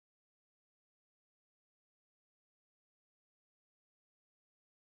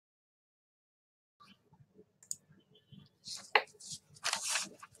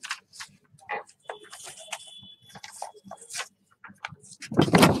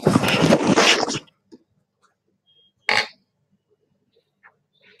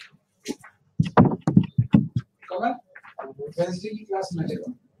Wednesday की class में लेगा,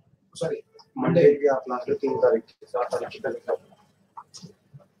 सॉरी मंडे की आप ला लो 3 तारीख 7 तारीख की कल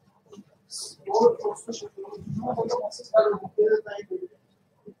और उसको ओके भाई सैटरडे को रहेगा नहीं रहेगा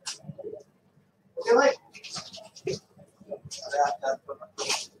यार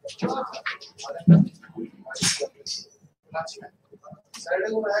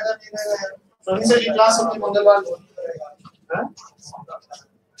वेडनेसडे की क्लास होगी मंगलवार को हैं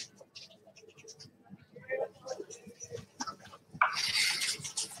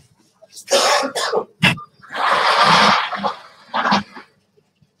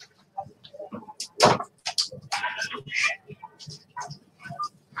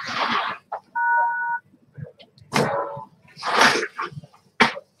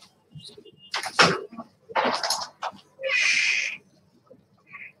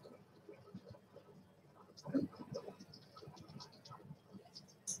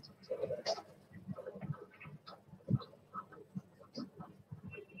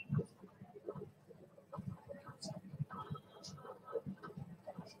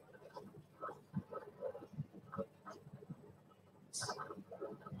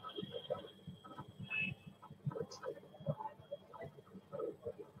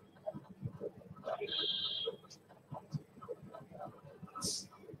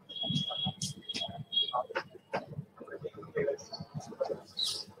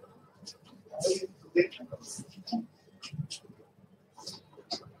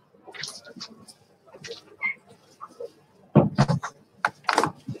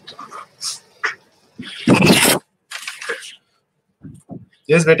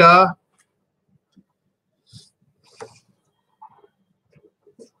Yes, beta.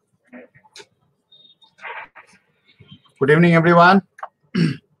 Good evening, everyone.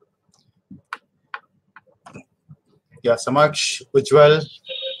 Yeah, Samaksh, Ujjwal,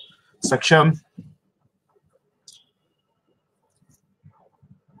 Saksham.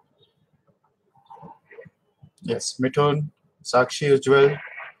 Yes, Mithun, Sakshi, Ujjwal.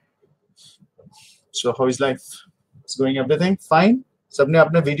 So, how is life? It's going everything fine? सबने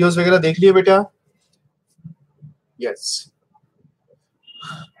अपने वीडियोस वगैरह देख लिए बेटा? Yes.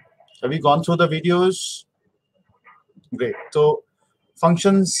 Have you gone through the videos? Great. So,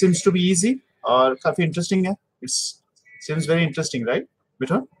 function seems to be easy और काफी interesting है. It seems very interesting, right?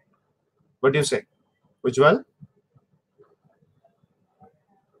 Mithun? What do you say? Ujjwal?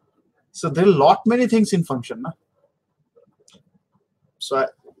 So there are many things in function, na? So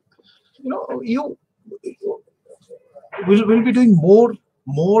we'll be doing more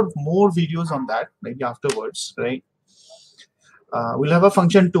videos on that maybe afterwards, right? We'll have a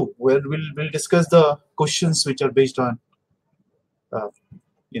function 2 where we'll discuss the questions which are based on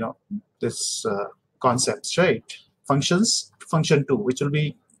this concepts, right? Functions, function 2, which will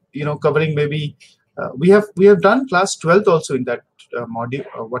be covering maybe we have done class 12th also in that module,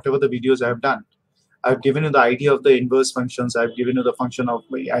 whatever the videos I have done. I've given you the idea of the inverse functions. I've given you the function of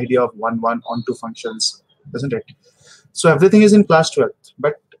the idea of 1, 1, onto functions, isn't it? So everything is in class 12th.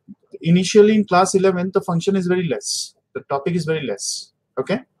 But initially in class 11th, the function is very less. The topic is very less.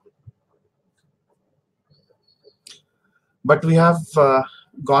 Okay. But we have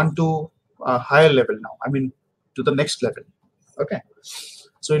gone to a higher level now. I mean, to the next level. Okay.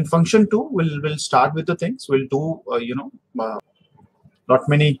 So in function 2, we'll start with the things. We'll do not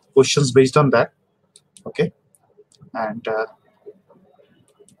many questions based on that. Okay, and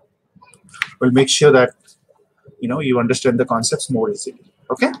we'll make sure that you understand the concepts more easily.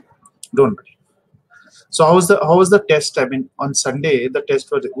 Okay, don't worry. So how was the test? I mean, on Sunday the test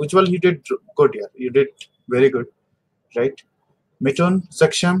was Ujjwal, you did good. Yeah, you did very good, right? Mithun,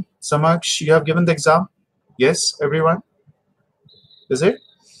 Saksham, Samaksh, you have given the exam. Yes, everyone. Is it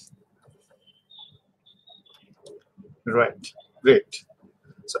right? Great.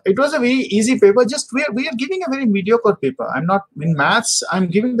 So it was a very easy paper. Just we are giving a very mediocre paper. I'm not in maths. I'm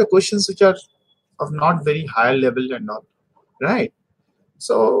giving the questions which are of not very high level and all, right?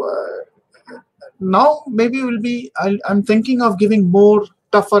 So now maybe will be. I'm thinking of giving more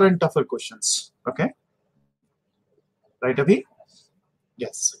tougher and tougher questions. Okay, right, Abhi?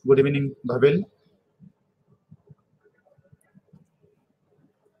 Yes. Good evening, Bhavil.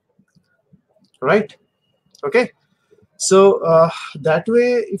 Right. Okay. So that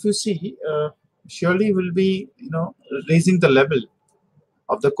way, if you see, surely we'll be raising the level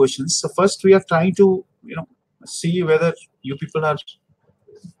of the questions. So first we are trying to see whether you people are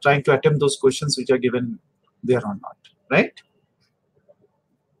trying to attempt those questions which are given there or not, right?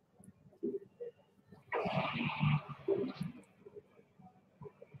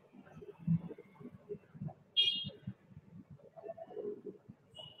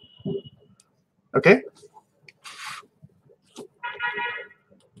 Okay.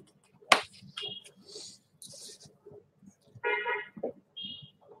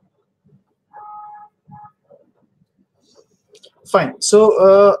 Fine.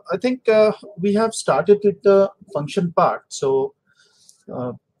 So I think we have started with the function part. So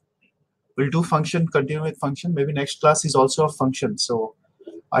we'll do function, continue with function. Maybe next class is also a function. So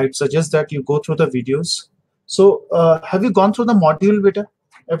I'd suggest that you go through the videos. So have you gone through the module, beta?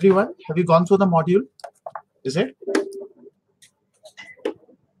 Everyone, have you gone through the module? Is it?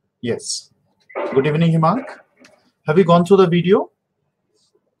 Yes. Good evening, Himank. Have you gone through the video?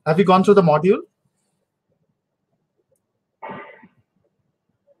 Have you gone through the module?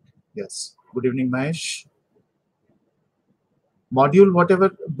 Yes. Good evening, Mahesh. Module,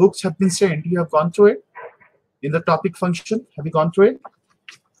 whatever books have been sent, you have gone through it in the topic function. Have you gone through it?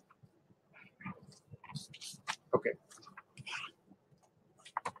 Okay.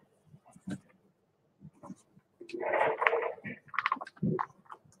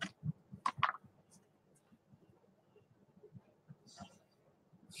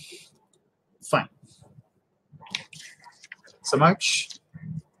 Fine. Samaksh,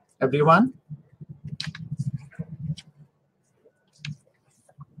 everyone?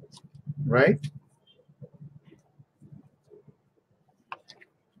 Right?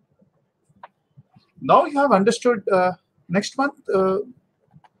 Now you have understood. Next month,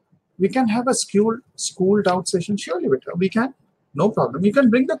 we can have a school doubt session. Surely, beta. We can. No problem. You can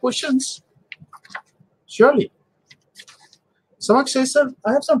bring the questions. Surely. Samaksh says, sir,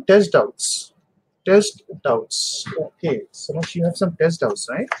 I have some test doubts. Test doubts. Okay. Samaksh, you have some test doubts,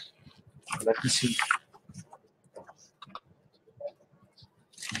 right? Let me see.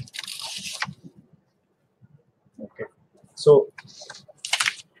 Okay. So,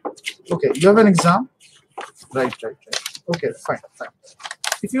 okay, you have an exam? Right. Okay, fine.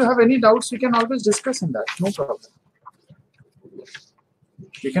 If you have any doubts, we can always discuss in that. No problem.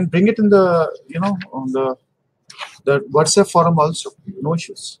 You can bring it in the, on the WhatsApp forum also. No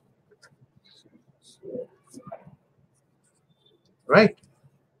issues. Right?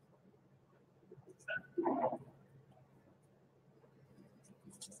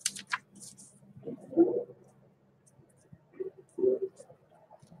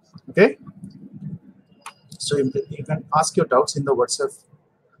 Okay. So you can ask your doubts in the WhatsApp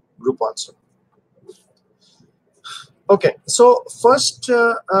group also. Okay. So first,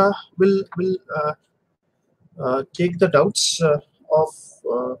 we'll take the doubts of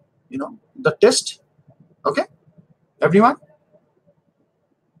the test. Okay, everyone.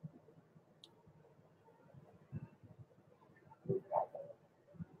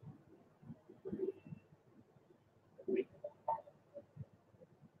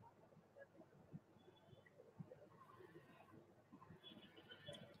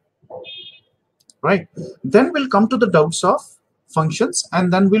 Right. Then we'll come to the doubts of functions,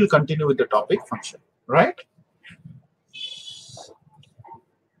 and then we'll continue with the topic function. Right.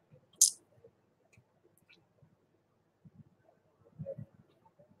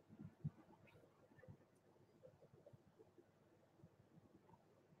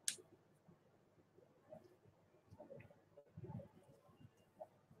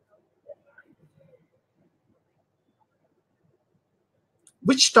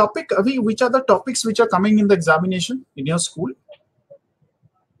 Which topic are we? Which are the topics which are coming in the examination in your school?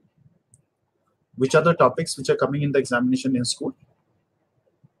 Which are the topics which are coming in the examination in school?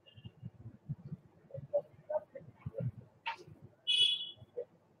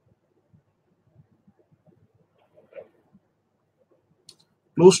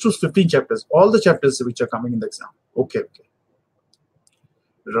 Close to 15 chapters. All the chapters which are coming in the exam. Okay.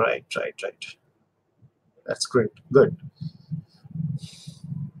 Right. That's great. Good.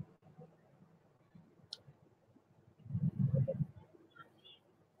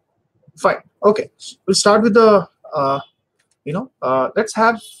 Fine. Okay. We'll start with the, let's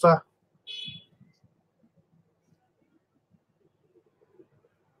have,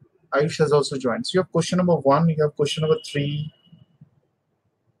 Ayush has also joined. So you have question number 1, you have question number 3,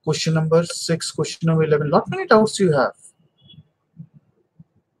 question number 6, question number 11. Lot many doubts you have.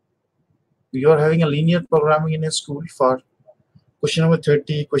 You are having a linear programming in your school for question number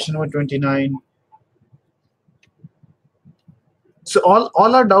 30, question number 29. So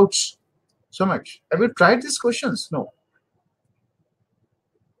all are doubts. So much. Have you tried these questions? No.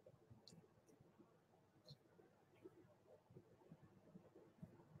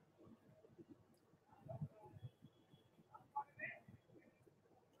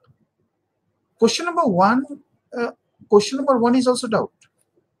 Question number 1. Question number 1 is also doubt.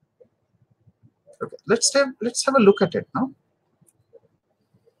 Okay. Let's have a look at it now.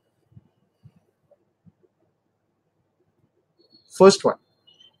 First one.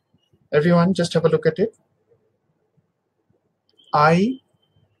 Everyone, just have a look at it. I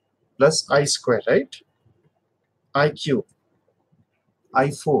plus I square, right? I cube.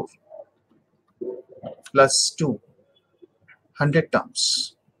 I4 plus 2, 100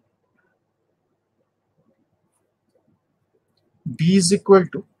 terms. B is equal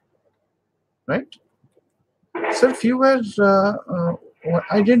to, right? So few were,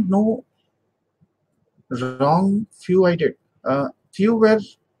 I didn't know wrong, few I did. Few were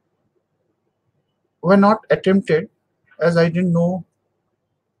not attempted as I didn't know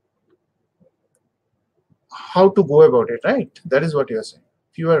how to go about it, right? That is what you are saying.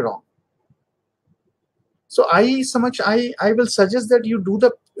 Few were wrong. So I will suggest that you do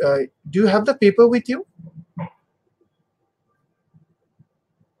the, do you have the paper with you?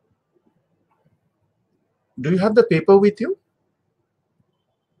 Do you have the paper with you?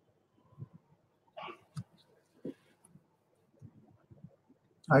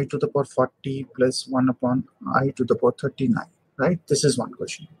 I to the power 40 plus 1 upon I to the power 39, right? This is one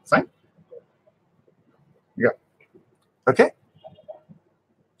question, fine? Yeah, okay.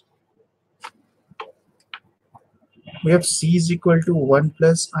 We have C is equal to 1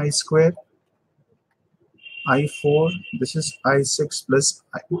 plus I square, I4, this is I6 plus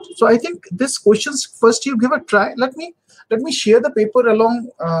I. So I think this questions, first you give a try. Let me share the paper along,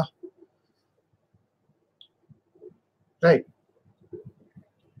 right?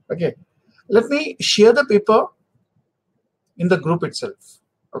 Okay, let me share the paper in the group itself.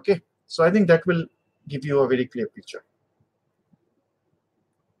 Okay, so I think that will give you a very clear picture.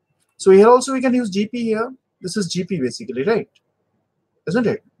 So here also we can use GP here. This is GP basically, right? Isn't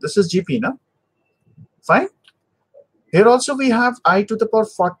it? This is GP, no? Fine. Here also we have I to the power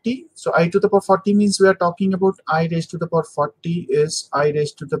 40. So I to the power 40 means we are talking about I raised to the power 40 is I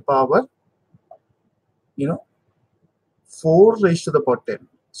raised to the power, 4 raised to the power 10.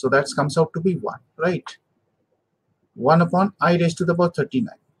 So that comes out to be 1, right? 1 upon I raised to the power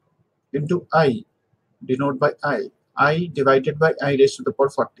 39 into I, denoted by I divided by I raised to the power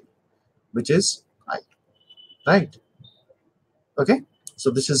 40, which is I, right? Okay,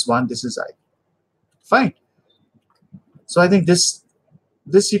 so this is 1, this is I. Fine. So I think this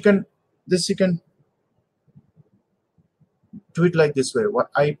you can do it like this way.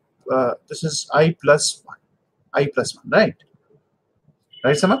 What this is I plus 1, right?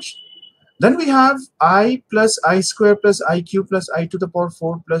 Right, Samaj? Then we have I plus I square plus I cube plus I to the power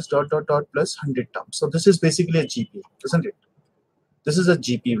 4 plus dot dot dot plus 100 terms. So this is basically a GP, isn't it? This is a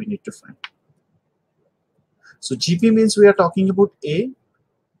GP we need to find. So GP means we are talking about A,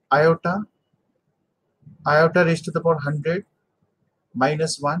 iota raised to the power 100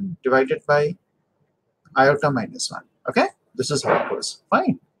 minus 1 divided by iota minus 1. Okay, this is how it goes.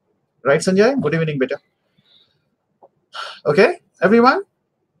 Fine. Right, Sanjay? Good evening, beta. Okay, everyone?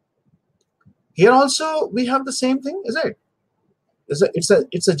 Here also we have the same thing, is it? It's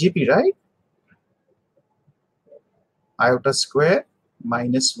a GP, right? Iota square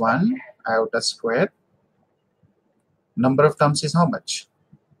minus 1 iota square. Number of terms is how much?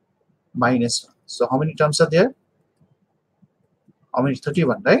 Minus 1. So how many terms are there? How many?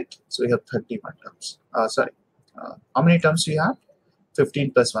 31, right? So we have 31 terms. Sorry. How many terms do you have?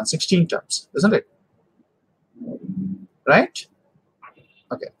 15 plus 1, 16 terms, isn't it? Right?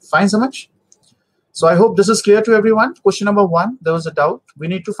 Okay, fine, so much. So I hope this is clear to everyone. Question number 1, there was a doubt. We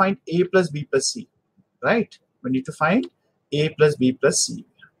need to find A plus B plus C, right? We need to find A plus B plus C.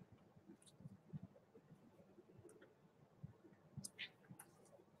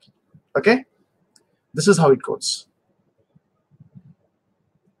 Okay, this is how it goes,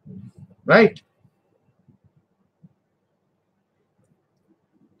 right?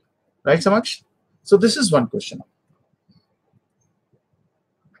 Right, Samaksh? So this is one question.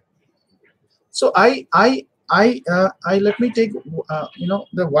 So I let me take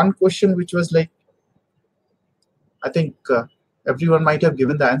the one question which was like, I think everyone might have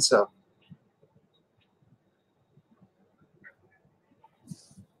given the answer.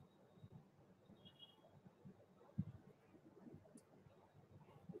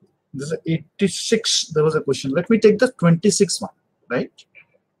 This is 86. There was a question. Let me take the 26th one, right?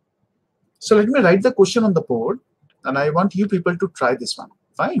 So let me write the question on the board, and I want you people to try this one.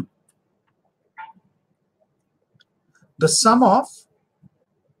 Fine. The sum of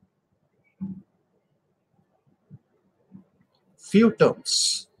few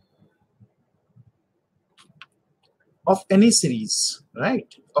terms of any series,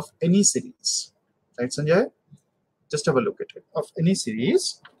 right? Of any series, right, Sanjay? Just have a look at it. Of any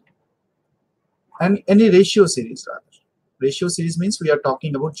series and any ratio series, rather. Ratio series means we are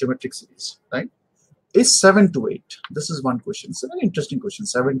talking about geometric series, right? Is 7 to 8. This is one question. It's a very interesting question.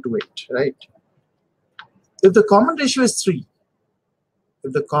 7 to 8, right? If the common ratio is 3,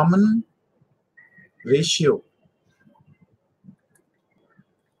 if the common ratio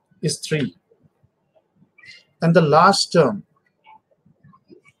is 3 and the last term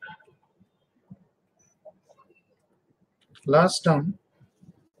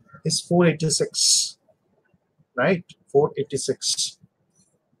is 486, right? 486.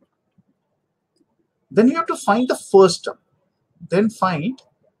 Then you have to find the first term. Then find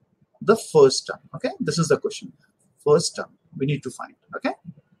the first term. Okay, this is the question. First term we need to find. Okay,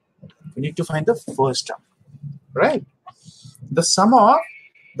 we need to find the first term, right? The sum of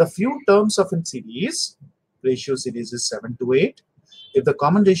the few terms of a series, ratio series, is 7 to 8. If the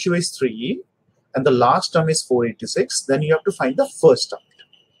common ratio is 3 and the last term is 486, then you have to find the first term.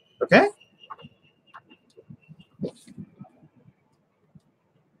 Okay.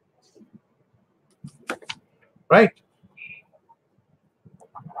 Right.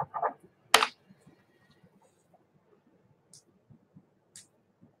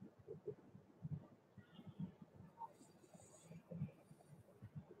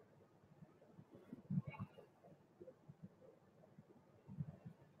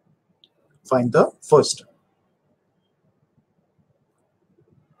 Find the first term.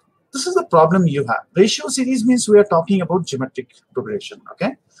 This is the problem you have. Ratio series means we are talking about geometric progression.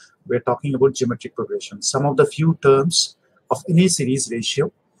 Okay, we are talking about geometric progression. Some of the few terms of any series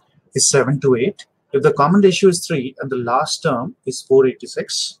ratio is 7 to 8. If the common ratio is 3 and the last term is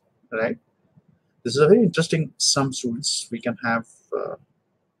 486, right? This is a very interesting sum, students. We can have.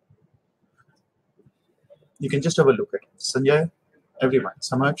 You can just have a look at it. Sanjay, everyone,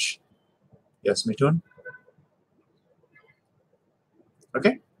 Samaj, yes, Mithun.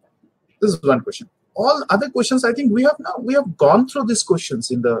 Okay. This is one question. All other questions, I think we have gone through these questions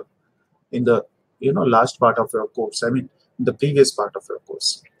in the last part of your course. I mean, in the previous part of your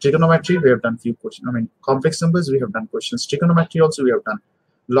course. Trigonometry, we have done few questions. I mean, complex numbers, we have done questions. Trigonometry also we have done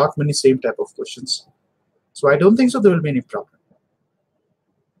many same type of questions. So I don't think so there will be any problem.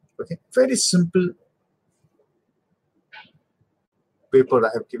 Okay, very simple paper I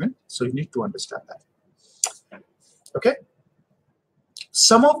have given, so you need to understand that. Okay.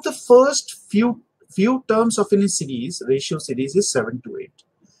 Sum of the first few terms of any series, ratio series, is 7 to 8.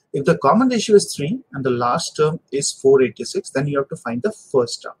 If the common ratio is 3 and the last term is 486, then you have to find the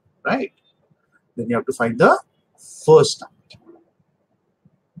first term, right? Then you have to find the first term.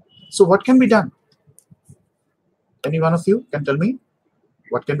 So what can be done? Any one of you can tell me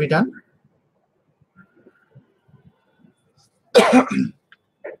what can be done?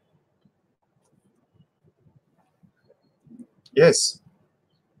 Yes.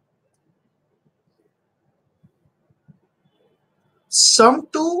 Sum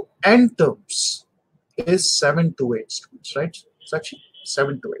to n terms is 7 to 8, students, right? It's actually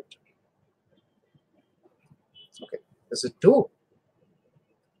 7 to 8. Okay, is it 2?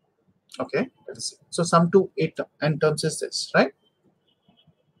 Okay, let us see. So sum to 8 n terms is this, right?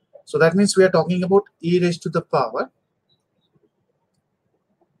 So that means we are talking about e raised to the power.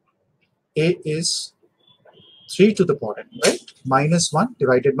 A is 3 to the power n, right? Minus 1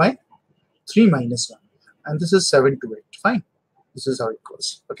 divided by 3 minus 1. And this is 7 to 8. Fine. This is how it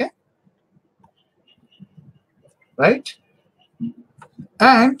goes. Okay. Right?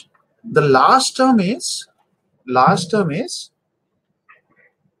 And the last term is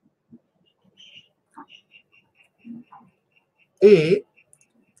A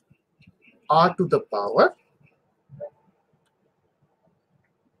r to the power,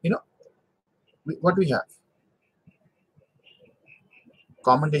 what we have?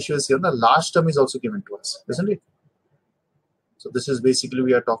 Common ratio is here. The last term is also given to us, isn't it? So this is basically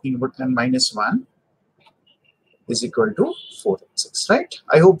we are talking about n minus 1 is equal to 486, right?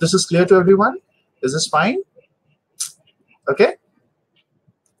 I hope this is clear to everyone. Is this fine? Okay.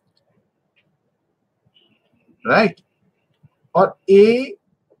 Right. Or A,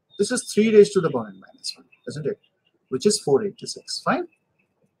 this is 3 raised to the power n minus 1, isn't it? Which is 486. Fine.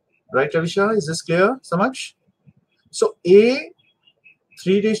 Right, Ravisha? Is this clear so much? So A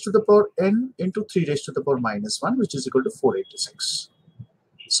 3 raised to the power n into 3 raised to the power minus 1, which is equal to 486.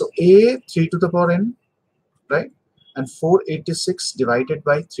 So A 3 to the power n, right? And 486 divided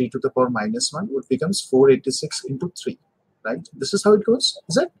by 3 to the power minus 1 would becomes 486 into 3, right? This is how it goes,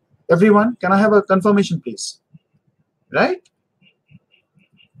 is it? Everyone, can I have a confirmation, please? Right?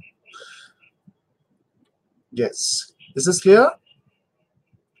 Yes. This is clear?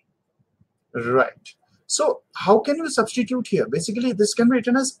 Right. So how can you substitute here? Basically, this can be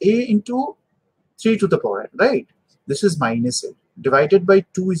written as A into 3 to the power n, right? This is minus 8 divided by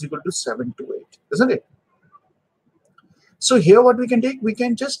 2 is equal to 7 to 8, isn't it? So here what we can take, we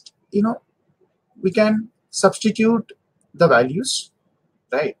can just, we can substitute the values,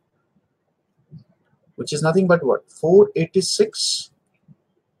 right? Which is nothing but what? 486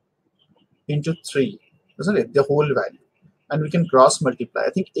 into 3, isn't it? The whole value. And we can cross multiply. I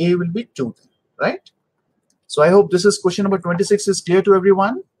think A will be 2, right? So I hope this is question number 26 is clear to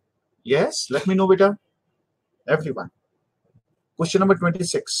everyone. Yes, let me know, beta. Everyone. Question number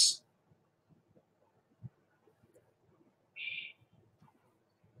 26.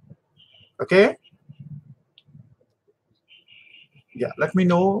 Okay. Yeah, let me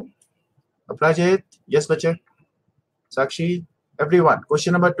know. Aprajit, yes, bache. Sakshi, everyone.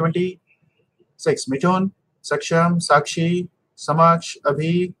 Question number 26. Mithun, Saksham, Sakshi, Samaksh,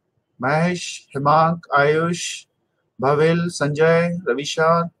 Abhi, Mahesh, Himank, Ayush, Bhavil, Sanjay,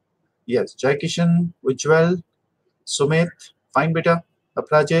 Ravisha, yes, Jai Kishan, Ujjwal, Sumit, fine beta,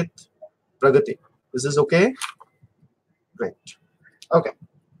 Aprajit, Pragati. This is okay? Great. Okay.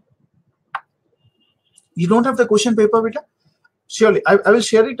 You don't have the question paper, beta? Surely. I will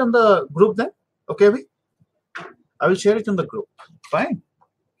share it on the group then. Okay, Abhi? I will share it in the group. Fine.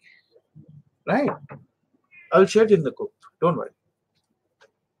 Right. I will share it in the group. Don't worry.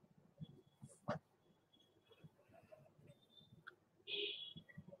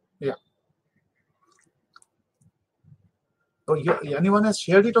 Yeah. Oh, anyone has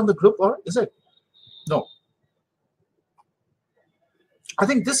shared it on the group, or is it? No. I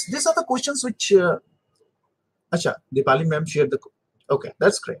think these are the questions which. Acha, Dipali ma'am shared the. Okay,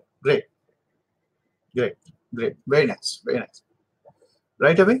 that's great. Great. Great. Great. Very nice. Very nice.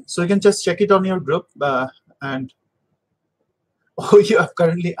 Right away. So you can just check it on your group and. Oh, you have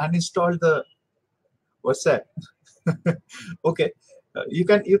currently uninstalled the WhatsApp. Okay. You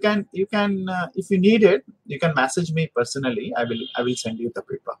can if you need it, you can message me personally. I will send you the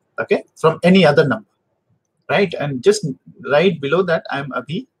paper. Okay, from any other number, right? And just right below that, I'm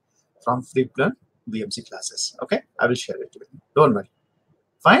Abhi from Freeplan BMC classes. Okay, I will share it with you. Don't worry.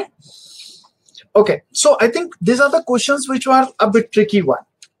 Fine. Okay, so I think these are the questions which were a bit tricky one.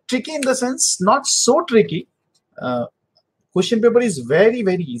 Tricky in the sense not so tricky. Question paper is very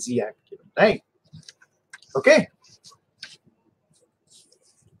easy actually, right? Okay.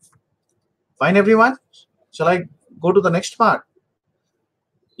 Fine, everyone. Shall I go to the next part?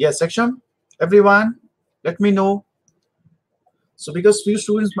 Yes, section. Everyone, let me know. So because few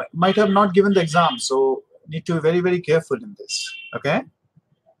students might have not given the exam, so need to be very careful in this. Okay.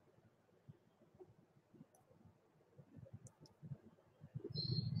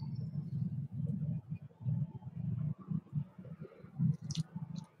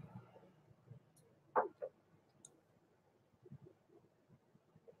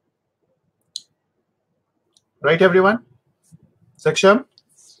 Right, everyone? Section,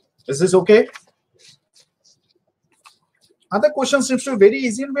 is this okay? Other questions seems to be very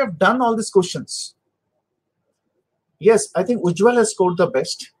easy, and we have done all these questions. Yes, I think Ujjwal has scored the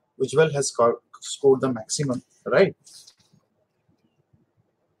best. Ujjwal has scored the maximum, right?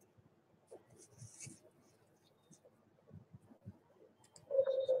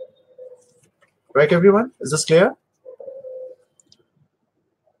 Right, everyone? Is this clear?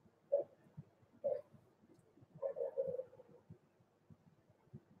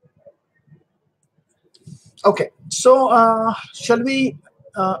 Okay, so shall we,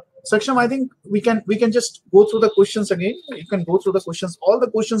 Saksham, I think we can just go through the questions again. You can go through the questions, all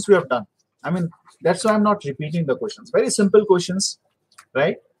the questions we have done. I mean, that's why I'm not repeating the questions. Very simple questions,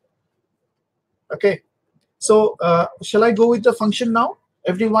 right? Okay, so shall I go with the function now?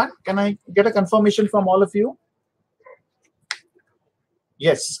 Everyone, can I get a confirmation from all of you?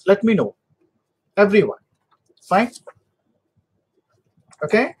 Yes, let me know. Everyone, fine?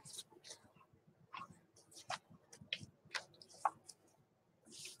 Okay.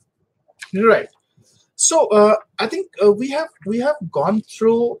 Right. So I think we have gone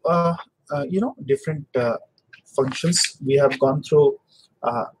through different functions. We have gone through.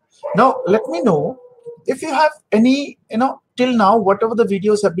 Now let me know if you have any till now whatever the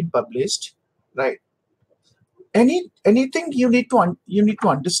videos have been published, right? Anything you need to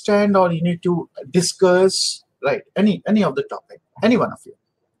understand or you need to discuss, right? Any of the topic, any one of you,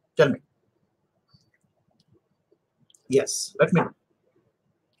 tell me. Yes, let me know.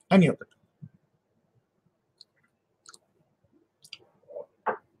 Any of it.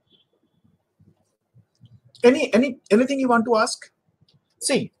 Anything you want to ask?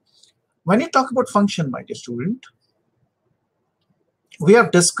 See, when you talk about function, my dear student, we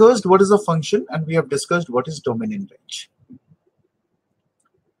have discussed what is a function and we have discussed what is domain in range.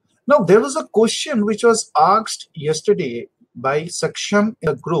 Now, there was a question which was asked yesterday by Saksham in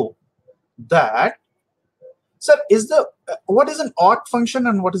the group that, sir, what is an odd function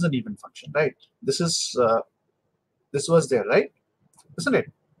and what is an even function, right? This was there, right? Isn't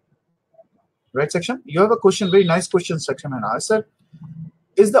it? Right, Saksham? You have a question, very nice question, Saksham and I said,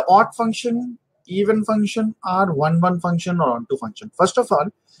 is the odd function even function or 1 function or onto function? First of all,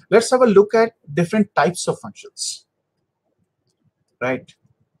 let's have a look at different types of functions, right?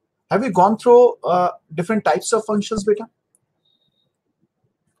 Have you gone through different types of functions, beta?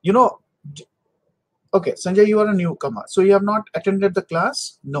 You know, okay, Sanjay, you are a newcomer, so you have not attended the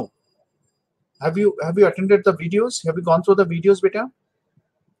class? No. Have you attended the videos? Have you gone through the videos, beta?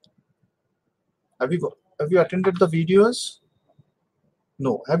 Have you attended the videos?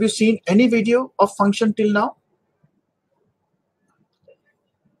 No. Have you seen any video of function till now?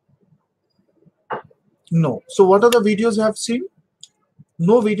 No. So what are the videos you have seen?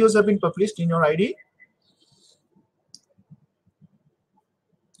 No videos have been published in your ID.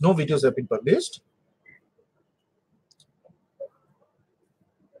 No videos have been published.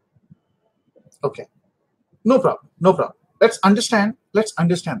 Okay. No problem. No problem. Let's understand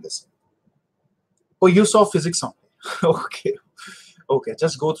this. Oh, you saw physics only. Okay. Okay.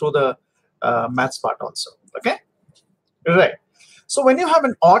 Just go through the maths part also. Okay. Right. So when you have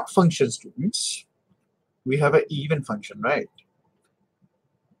an odd function, students, we have an even function, right?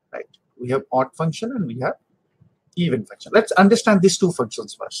 Right. We have odd function and we have even function. Let's understand these two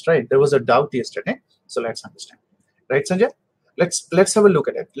functions first, right? There was a doubt yesterday, so let's understand. Right, Sanjay? Let's have a look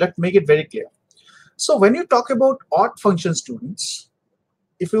at it. Let's make it very clear. So when you talk about odd function, students,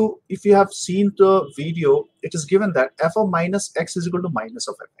 if you have seen the video, it is given that f of minus x is equal to minus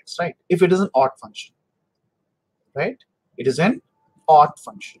of fx, right? If it is an odd function, right? It is an odd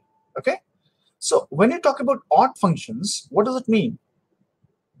function. Okay. So when you talk about odd functions, what does it mean?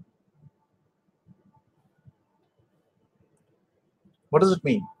 What does it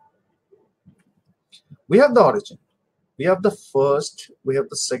mean? We have the origin. We have the first, we have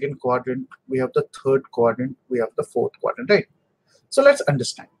the second quadrant, we have the third quadrant, we have the fourth quadrant, right? So let's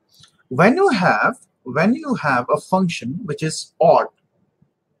understand. When you have a function which is odd,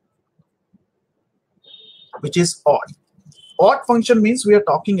 odd function means we are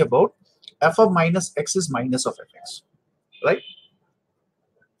talking about f of minus x is minus of fx, right?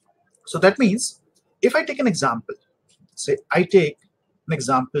 So that means if I take an example, say I take an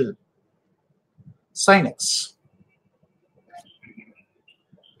example sin x.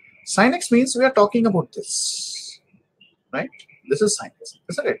 Sin x means we are talking about this, right? This is sin x,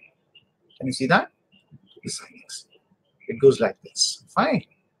 isn't it? Can you see that? This is sin x. It goes like this. Fine.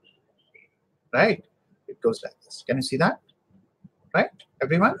 Right? It goes like this. Can you see that? Right?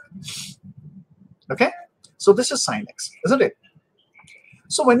 Everyone? Okay? So this is sin x, isn't it?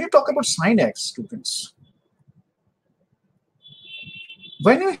 So when you talk about sin x, students,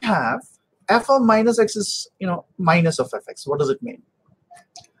 when you have f of minus x is, minus of fx, what does it mean?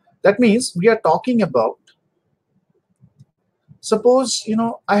 That means we are talking about, suppose,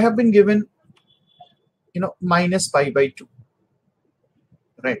 I have been given, minus pi by 2,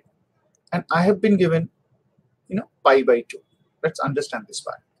 right? And I have been given, pi by 2. Let's understand this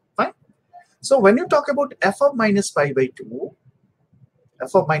part. Fine. So when you talk about f of minus pi by 2,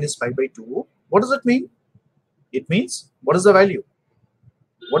 what does it mean? It means, what is the value?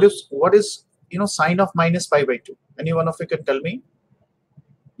 What is sine of minus pi by 2? Any one of you can tell me?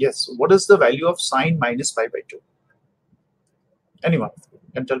 Yes. What is the value of sine minus pi by 2? Anyone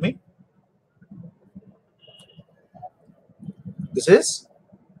can tell me? This is,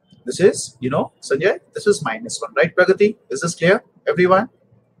 Sanjay, this is minus 1, right, Pragati? Is this clear? Everyone?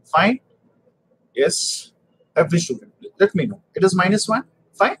 Fine? Yes. Every student. Let me know. It is minus 1?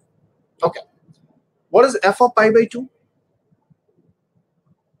 Fine? Okay. What is f of pi by 2?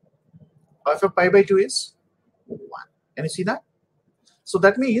 F of pi by 2 is 1. Can you see that? So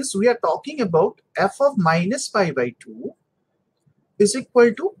that means we are talking about f of minus pi by 2 is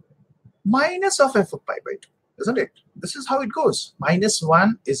equal to minus of f of pi by 2, isn't it? This is how it goes. Minus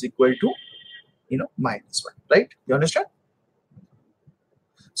 1 is equal to, minus 1, right? You understand?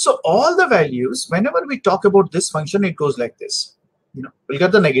 So all the values, whenever we talk about this function, it goes like this. We'll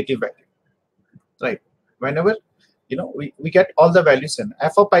get the negative value, right? Whenever, we get all the values in.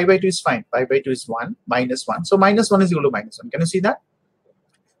 F of pi by 2 is fine. Pi by 2 is 1, minus 1. So minus 1 is equal to minus 1. Can you see that?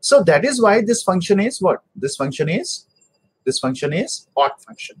 So that is why this function is what? This function is odd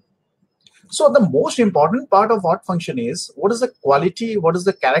function. So the most important part of odd function is, what is the quality, what is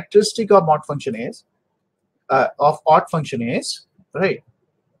the characteristic of odd function is, right?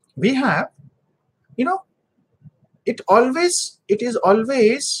 We have, it is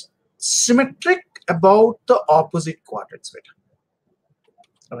always symmetric about the opposite quadrants,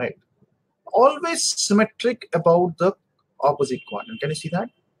 right? Always symmetric about the opposite quadrant. Can you see that?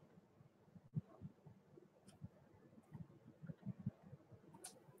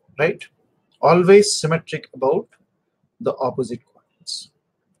 Right? Always symmetric about the opposite quadrants.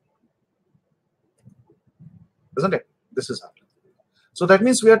 isn't it? This is how. So that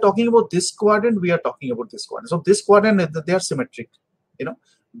means we are talking about this quadrant, we are talking about this quadrant. So this quadrant, they are symmetric. You know,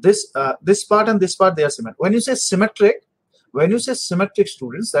 this part and this part, they are symmetric. When you say symmetric,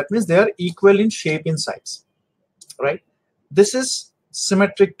 students, that means they are equal in shape, in size, right? This is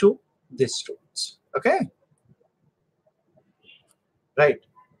symmetric to this, students. Okay, right?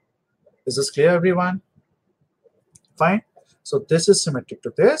 Is this clear, everyone? Fine. So this is symmetric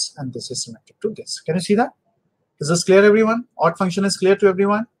to this, and this is symmetric to this. Can you see that? Is this clear, everyone? Odd function is clear to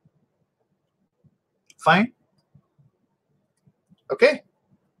everyone? Fine. Okay.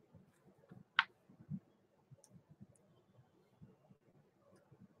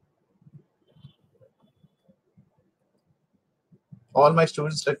 All my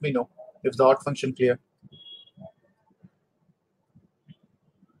students, let me know if the odd function clear.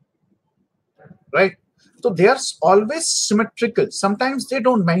 Right? So they are always symmetrical. Sometimes they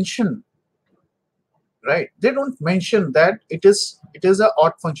don't mention, right? They don't mention that it is an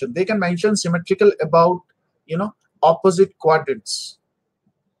odd function. They can mention symmetrical about, you know, opposite quadrants.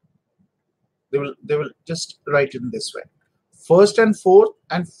 They will just write it in this way: first and fourth,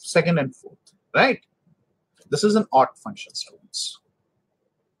 and second and fourth, right? This is an odd function, students.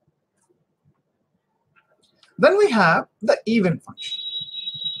 Then we have the even function,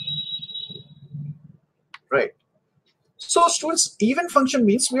 right? So students, even function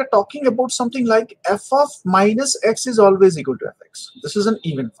means we are talking about something like f of minus x is always equal to fx. This is an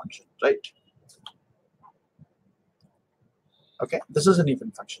even function, right? Okay, this is an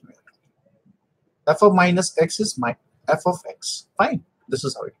even function. F of minus x is f of x. Fine, this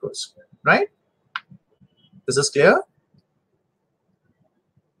is how it goes, right? This is clear?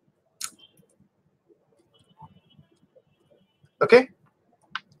 Okay.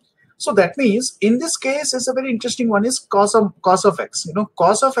 So that means in this case, is a very interesting one, is cos of x. You know,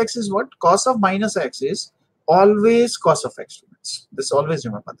 cos of x is what? Cos of minus x is always cos of x, students. This, always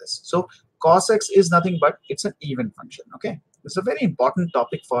remember this. So cos x is nothing but it's an even function. Okay, this is a very important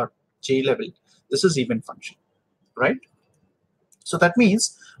topic for J level. This is even function, right? So that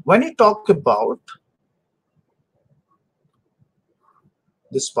means when you talk about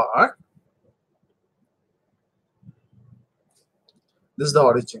this part, this is the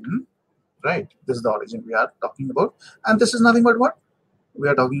origin, right? This is the origin we are talking about, and this is nothing but what? We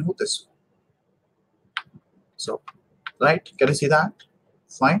are talking about this. So, right? Can you see that?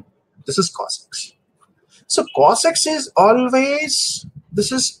 Fine. This is cos x. So cos x is always,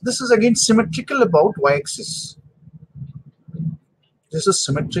 this is again symmetrical about y-axis. This is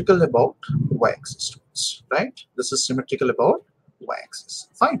symmetrical about y-axis, right? This is symmetrical about y-axis.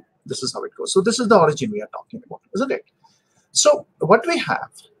 Fine. This is how it goes. So this is the origin we are talking about, isn't it? So what we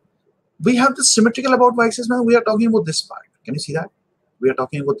have the symmetrical about y-axis. Now we are talking about this part. Can you see that? We are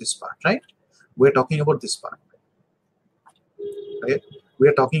talking about this part, right? We are talking about this part. Okay? We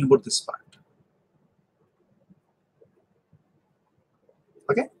are talking about this part.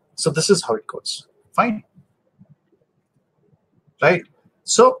 Okay? So this is how it goes. Fine. Right?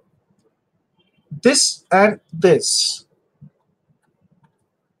 So this and this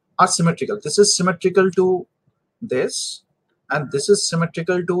are symmetrical. This is symmetrical to this, and this is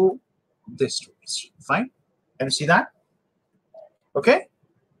symmetrical to this. Fine. Can you see that? Okay.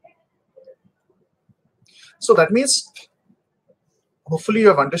 So that means hopefully you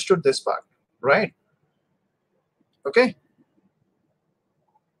have understood this part, right? Okay.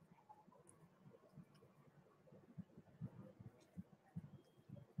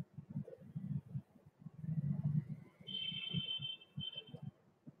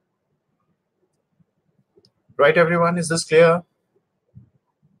 Right, everyone? Is this clear?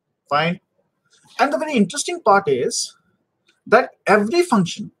 Fine. And the very interesting part is that every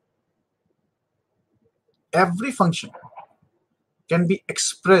function can be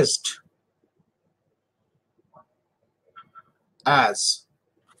expressed as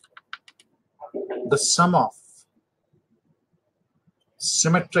the sum of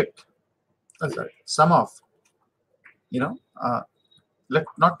let's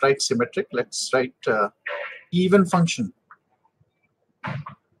not write symmetric, let's write even function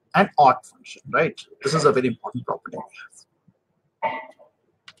and odd function, right? This is a very important property we have.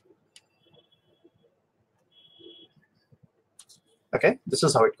 Okay, this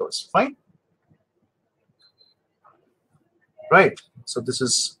is how it goes. Fine. Right. So this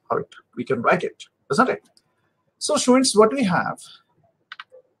is how we can write it, isn't it? So students, what we have,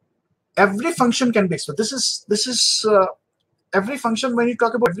 every function can be expressed. This is every function. When you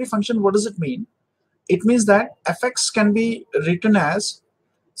talk about every function, what does it mean? It means that fx can be written as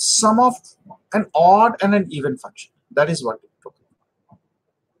sum of an odd and an even function. That is what we're talking about.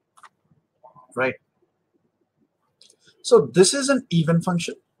 Right. So this is an even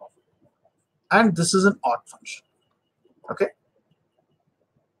function and this is an odd function. Okay.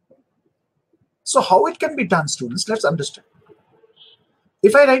 So how it can be done, students? Let's understand.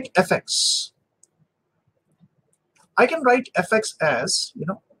 If I write fx, I can write fx as,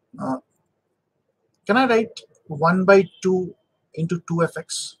 can I write 1 by 2 into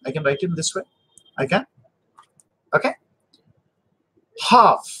 2fx? I can write it this way. I can. Okay.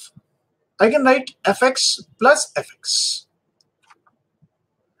 Half. I can write fx plus fx.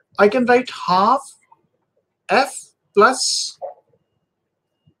 I can write half f plus,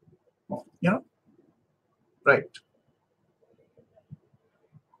 right,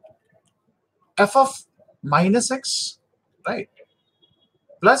 f of minus x, right,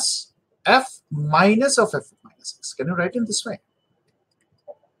 plus f minus of f minus x. Can you write it this way?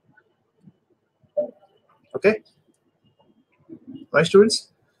 Okay. Right, students?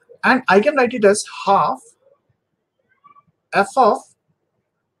 And I can write it as half f of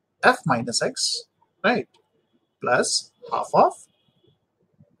f minus x, right, plus half of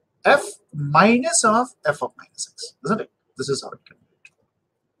f minus of f of minus x, isn't it? This is how it can be.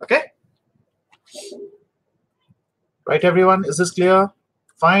 Okay? Right, everyone? Is this clear?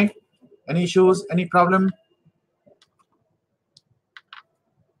 Fine? Any issues? Any problem?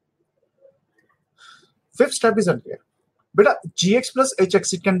 Fifth step is unclear. But gx plus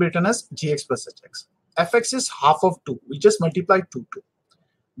hx, it can be written as gx plus hx. fx is half of 2. We just multiplied 2.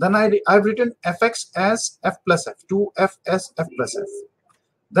 Then I've written fx as f plus f, 2f as f plus f.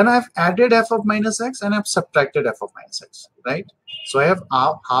 Then I've added f of minus x and I've subtracted f of minus x, right? So I have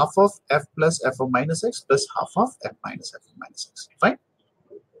half of f plus f of minus x plus half of f minus f of minus x, fine?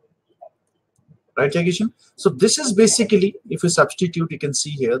 Right, Jagishan? So this is basically, if you substitute, you can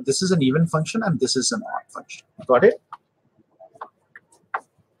see here, this is an even function and this is an odd function. Got it?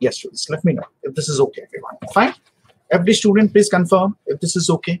 Yes, students, let me know if this is okay, everyone. Fine? Every student, please confirm if this is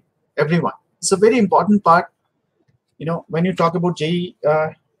okay, everyone. It's a very important part. When you talk about JEE,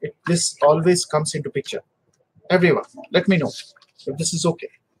 this always comes into picture. Everyone, let me know if this is okay.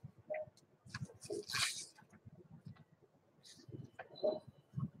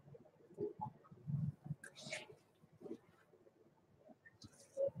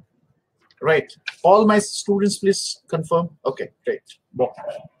 Right. All my students, please confirm. Okay, great.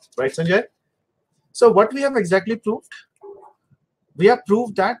 Right, Sanjay? So what we have exactly proved? We have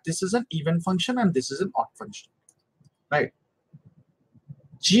proved that this is an even function and this is an odd function. Right.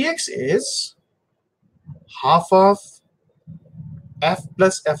 Gx is half of f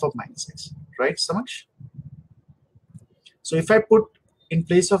plus f of minus x. Right, Samaksh? So if I put in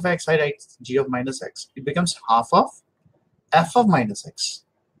place of x, I write g of minus x. It becomes half of f of minus x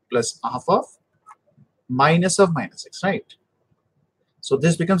plus half of minus of minus x, right? So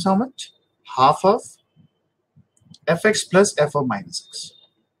this becomes how much? Half of fx plus f of minus x.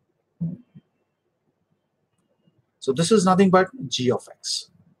 So this is nothing but g of x.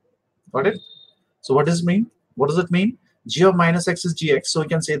 Got it? So what does it mean? What does it mean? G of minus x is gx. So we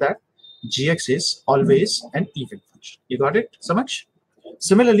can say that gx is always an even function. You got it so much?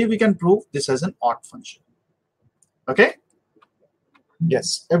 Similarly, we can prove this as an odd function. Okay?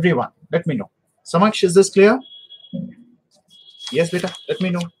 Yes, everyone, let me know. Samaksh, is this clear? Yes, beta, let me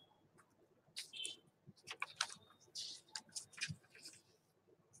know.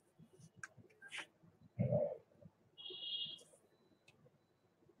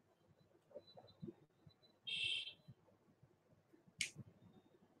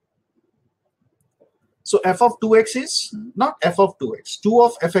 So f of 2x is not f of 2x, 2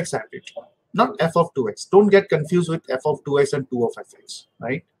 of fx added, not f of 2x. Don't get confused with f of 2x and 2 of fx,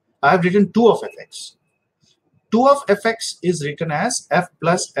 right? I have written 2 of fx. 2 of fx is written as f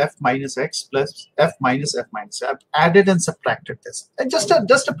plus f minus x plus f minus f minus. I've added and subtracted this. And just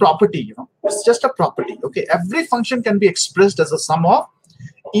a property, it's just a property. Okay, every function can be expressed as a sum of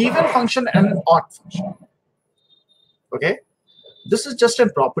even function and an odd function. Okay, this is just a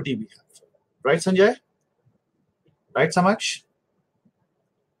property we have, right, Sanjay? Right, Samaksh?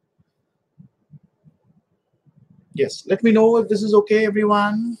 Yes, let me know if this is okay,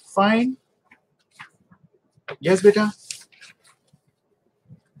 everyone. Fine? Yes, beta?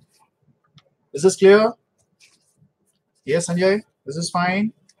 Is this clear? Yes, Sanjay? This is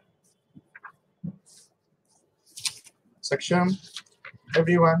fine? Section?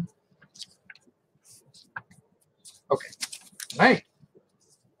 Everyone? Okay, right.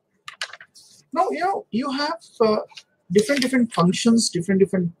 Now, you have different functions,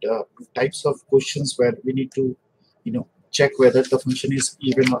 different types of questions where we need to, check whether the function is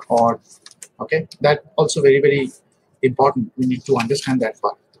even or odd. Okay, that also very, very important. We need to understand that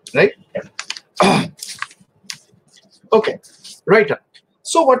part, right? Okay, right.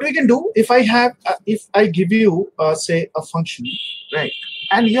 So what we can do, if I give you say a function, right,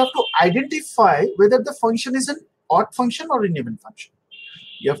 and you have to identify whether the function is an odd function or an even function.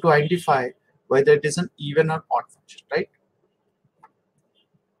 You have to identify whether it is an even or odd function, right?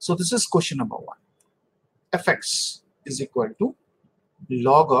 So this is question number 1. Fx is equal to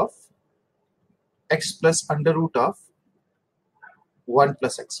log of x plus under root of 1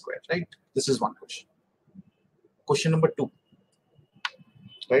 plus x squared, right? This is one question. Question number 2,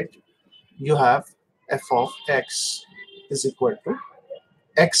 right? You have f of x is equal to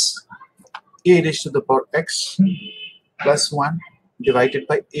x a raised to the power x plus 1 divided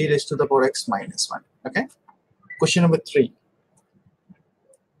by a raised to the power x minus 1. Okay. Question number 3.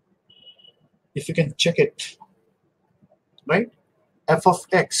 If you can check it, right? F of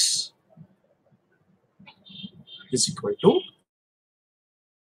x is equal to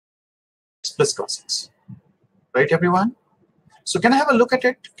x plus cos x, right, everyone? So can I have a look at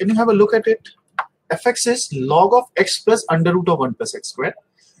it? Can you have a look at it? Fx is log of x plus under root of 1 plus x squared.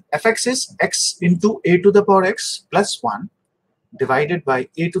 Fx is x into a to the power x plus 1 divided by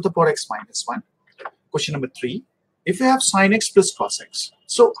a to the power x minus 1. Question number 3. If you have sin x plus cos x,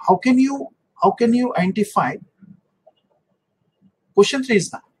 so how can you identify? Question 3 is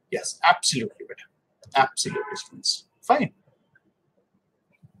that. Yes, absolutely better. Absolutely, students. Fine.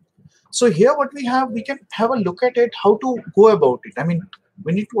 So here what we have, we can have a look at it, how to go about it. I mean,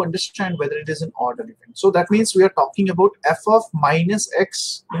 we need to understand whether it is an odd or even. So that means we are talking about f of minus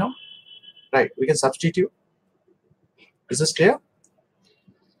x, right? We can substitute. Is this clear?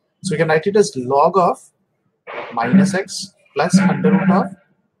 So we can write it as log of minus x plus under root of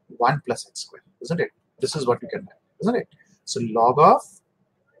 1 plus x squared, isn't it? This is what we can write, isn't it? So log of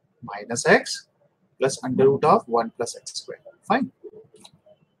minus x plus under root of 1 plus x squared. Fine.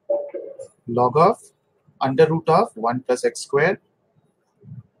 Log of under root of 1 plus x squared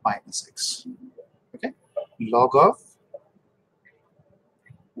minus x. Okay. Log of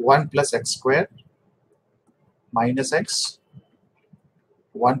 1 plus x squared minus x,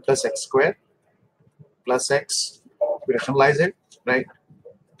 1 plus x squared plus x. We rationalize it, right?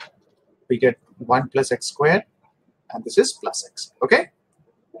 We get 1 plus x squared, and this is plus x. Okay.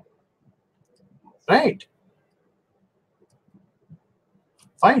 Right.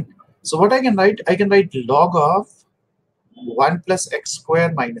 Fine. So what I can write log of 1 plus x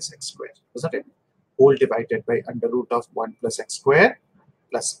squared minus x squared, isn't it? Whole divided by under root of 1 plus x squared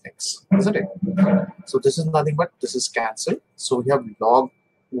plus x, isn't it? So this is nothing but this is cancelled. So we have log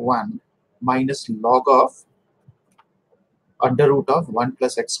 1 minus log of under root of 1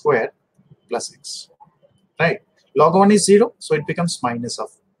 plus x squared plus x, right? Log 1 is 0, so it becomes minus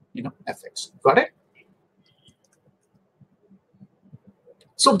of fx. Got it?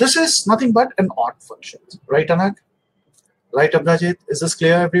 So this is nothing but an odd function, right, Anag? Right, Abhijit? Is this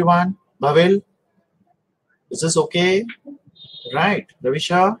clear, everyone? Bhavil? Is this okay? Right,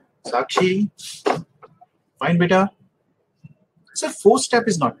 Ravisha, Sakshi, fine, beta. So 4th step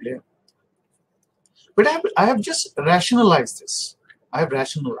is not clear, but I have just rationalized this. I have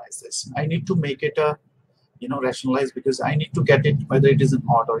rationalized this. I need to make it a rationalize because I need to get it whether it is an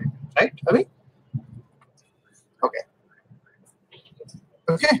odd or even, right? Avi? Okay.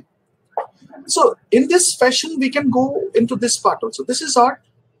 Okay. So in this fashion, we can go into this part also. This is odd.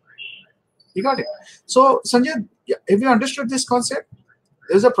 You got it. So Sanjay, have you understood this concept?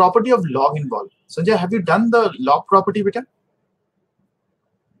 There's a property of log involved. Sanjay, have you done the log property, beta?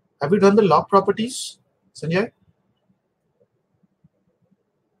 Have you done the log properties, Sanjay?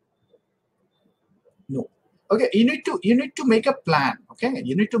 No. Okay, you need to make a plan. Okay,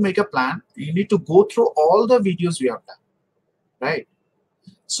 you need to make a plan. You need to go through all the videos we have done, right?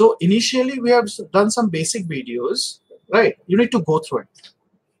 So initially we have done some basic videos, right? You need to go through it.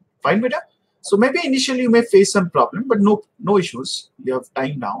 Fine, beta. So maybe initially you may face some problem, but no issues. You have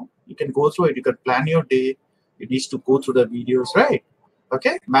time now. You can go through it. You can plan your day. You need to go through the videos, right?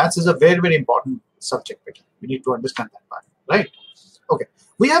 Okay. Maths is a very, very important subject, beta. We need to understand that part, right? Okay.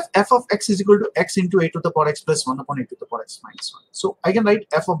 We have f of x is equal to x into a to the power x plus 1 upon a to the power x minus 1. So I can write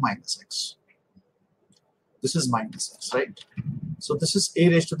f of minus x. This is minus x, right? So this is a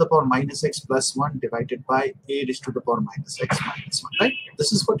raised to the power minus x plus 1 divided by a raised to the power minus x minus 1, right?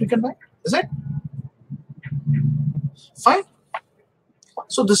 This is what you can write, is it? Fine.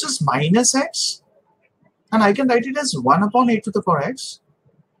 So this is minus x, and I can write it as 1 upon a to the power x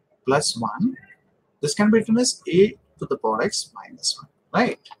plus 1. This can be written as a to the power x minus 1,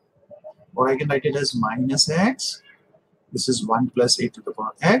 right? Or I can write it as minus x. This is 1 plus a to the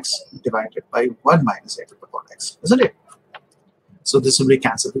power x divided by 1 minus a to the power x, isn't it? So this will be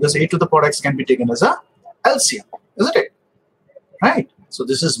cancelled because a to the power x can be taken as a LCM. isn't it? Right? So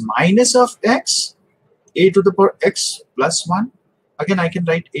this is minus of x, a to the power x plus 1. Again, I can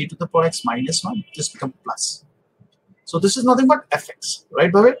write a to the power x minus 1, just become plus. So this is nothing but fx,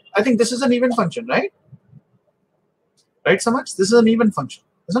 right, Bhavet? I think this is an even function, right? Right, Samaj? This is an even function,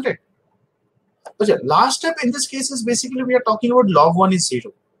 isn't it? Okay, last step in this case is basically we are talking about log 1 is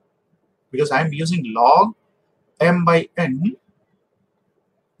 0. Because I am using log m by n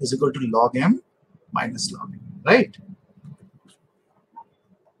is equal to log m minus log n, right?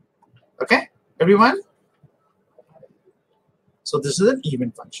 Okay, everyone? So this is an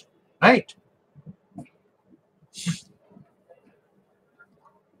even function, right?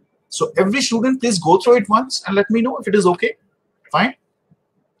 So every student, please go through it once and let me know if it is okay. Fine.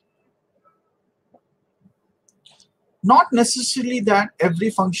 Not necessarily that every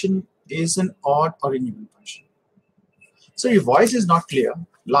function is an odd or an even function. So your voice is not clear.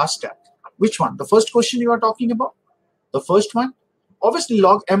 Last step. Which one? The first question you are talking about? The first one? Obviously,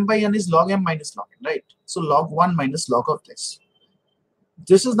 log m by n is log m minus log n, right? So log 1 minus log of this.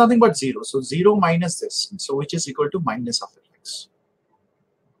 This is nothing but 0. So 0 minus this. So which is equal to minus of x.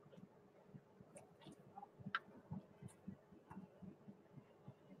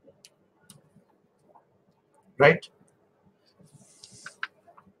 Right?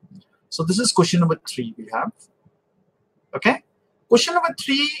 So this is question number 3 we have. Okay? Question number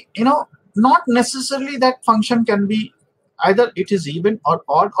 3, not necessarily that function can be either it is even or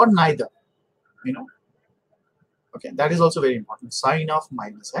odd or neither. Okay, that is also very important. Sine of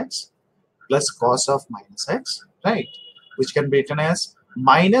minus x plus cos of minus x, right? Which can be written as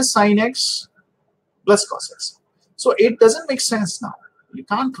minus sine x plus cos x. So it doesn't make sense now. You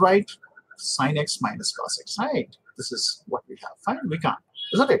can't write sine x minus cos x, right? This is what we have. Fine, we can't,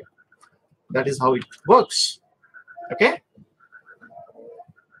 isn't it? That is how it works. Okay?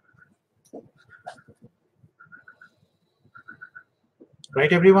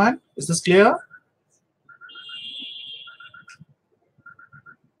 Right, everyone? Is this clear?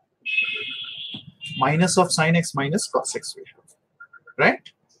 Minus of sine x minus cos x we have,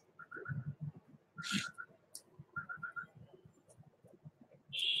 right?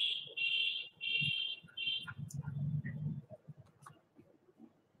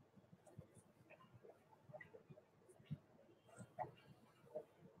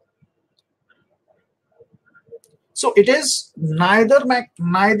 So it is neither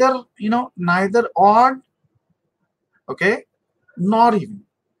odd, okay, nor even.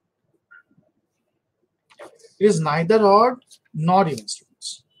 It is neither odd nor even,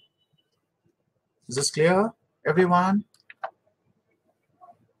 students. Is this clear, everyone?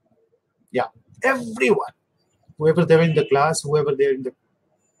 Yeah, everyone. Whoever they're in the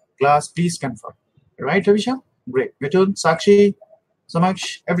class, please confirm. Right, Ravisha? Great. Mithun, Sakshi,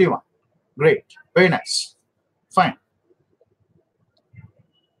 Samaksh, everyone. Great. Very nice. Fine.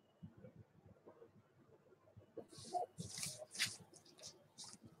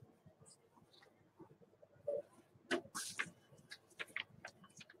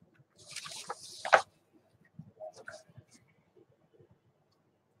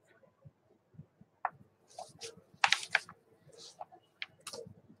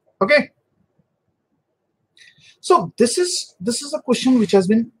 Okay. So this is a question which has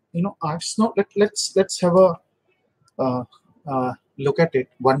been asked. Now let's have a look at it.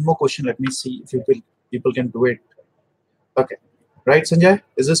 One more question. Let me see if people can do it. Okay. Right, Sanjay?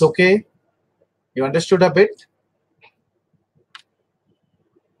 Is this okay? You understood a bit?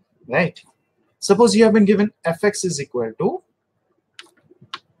 Right. Suppose you have been given fx is equal to,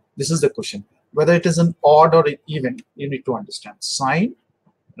 this is the question. Whether it is an odd or an even, you need to understand. Sine,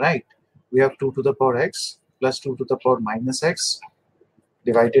 right? We have 2 to the power x plus 2 to the power minus x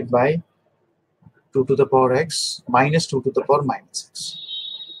divided by 2 to the power x minus 2 to the power minus x.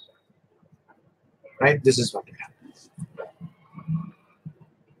 Right? This is what we have.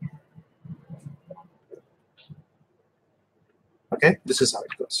 Okay, this is how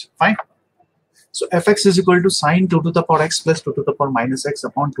it goes. Fine. So fx is equal to sine 2 to the power x plus 2 to the power minus x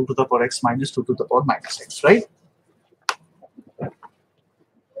upon 2 to the power x minus 2 to the power minus x, right?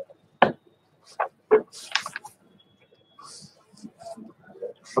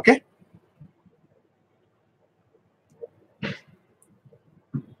 Okay.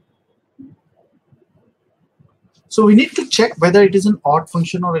 So we need to check whether it is an odd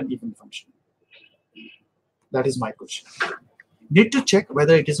function or an even function. That is my question. Need to check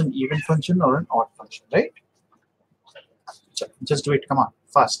whether it is an even function or an odd function, right? Just do it. Come on,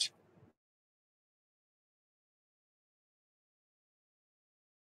 fast.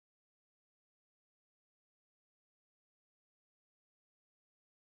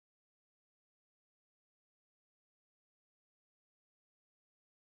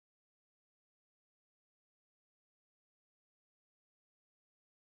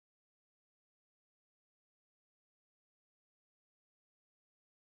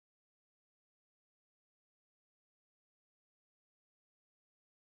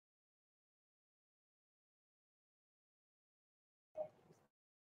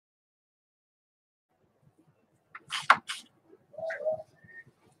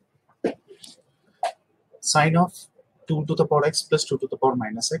 sine of 2 to the power x plus 2 to the power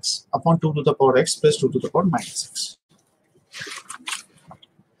minus x upon 2 to the power x plus 2 to the power minus x.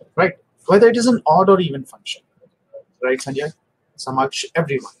 Right? Whether it is an odd or even function. Right, Sanjay? Samaksh,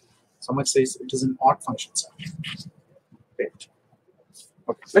 everyone. Samaksh says it is an odd function, sir. Great.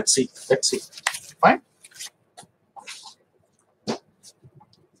 Okay, let's see. Let's see. Fine.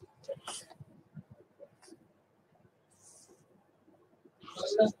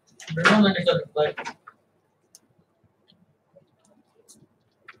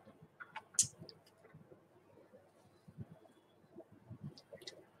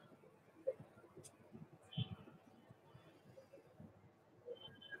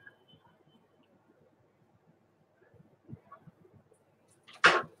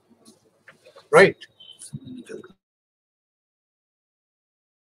 Right.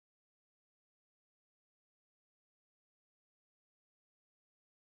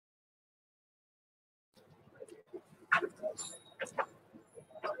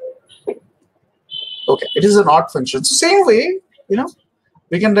 Okay, it is an odd function. So same way,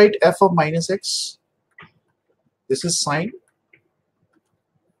 we can write f of minus x. This is sine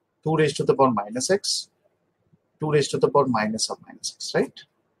 2 raised to the power minus x, 2 raised to the power minus of minus x, right?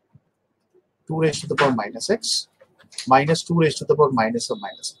 2 raised to the power minus x minus 2 raised to the power minus of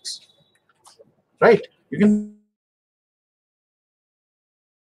minus x, right? You can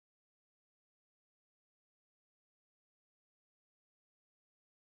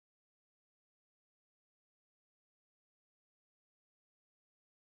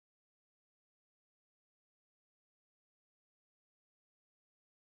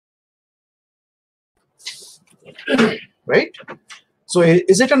right? So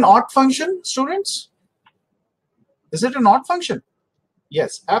is it an odd function, students? Is it an odd function?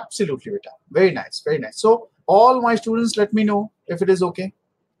 Yes, absolutely, Vita. Very nice, very nice. So all my students, let me know if it is okay.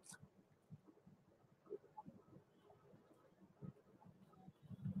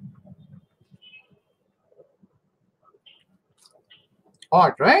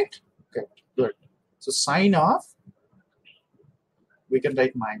 Odd, right? Okay, good. So sine of, we can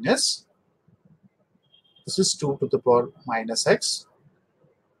write minus. This is 2 to the power minus x.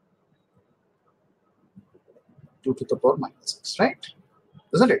 2 to the power minus x, right?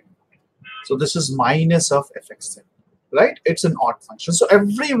 Isn't it? So this is minus of fx then, right? It's an odd function. So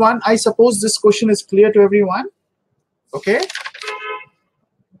everyone, I suppose this question is clear to everyone. Okay.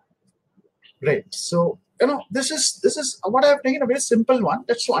 Great. So this is what I have taken, a very simple one.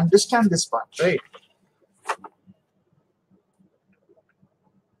 Let's to understand this part, right?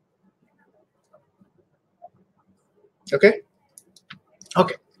 Okay.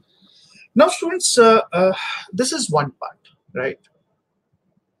 Okay. Now, students, this is one part, right?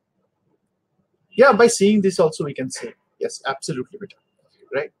 Yeah, by seeing this also we can say yes, absolutely, better,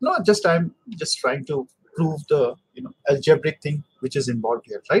 right? No, I'm just trying to prove the algebraic thing which is involved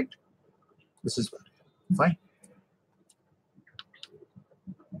here, right? This is what. Fine.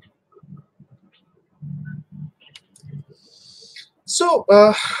 So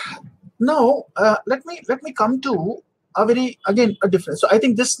now let me come to a difference. So I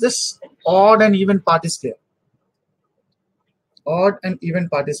think this odd and even part is clear. Odd and even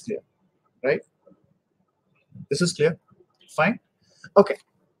part is clear, right? This is clear. Fine. Okay.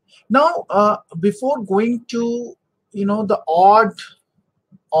 Now before going to the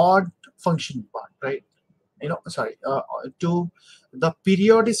odd function part, right? To the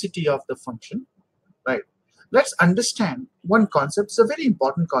periodicity of the function, right? Let's understand one concept. It's a very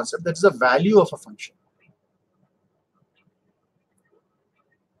important concept. That is the value of a function.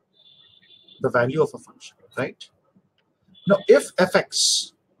 The value of a function, right? Now, if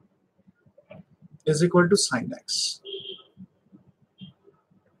fx is equal to sine x,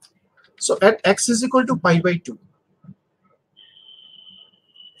 so at x is equal to pi by 2,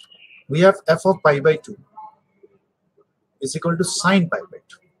 we have f of pi by 2 is equal to sine pi by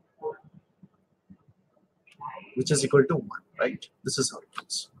 2, which is equal to 1, right? This is how it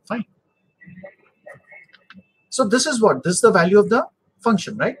is. Fine. So this is what? This is the value of the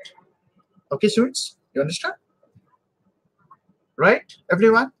function, right? Okay, students, you understand? Right,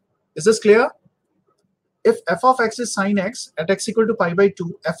 everyone? Is this clear? If f of x is sine x at x equal to pi by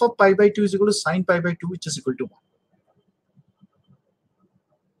 2, f of pi by 2 is equal to sine pi by 2, which is equal to 1.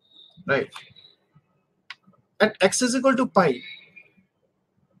 Right? At x is equal to pi,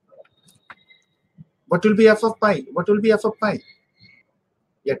 what will be f of pi? What will be f of pi?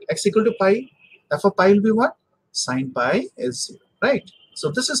 Yet x equal to pi, f of pi will be what? Sine pi is 0. Right? So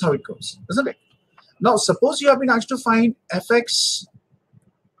this is how it goes, isn't it? Now, suppose you have been asked to find fx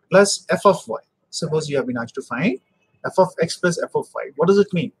plus f of y. Suppose you have been asked to find f of x plus f of y. What does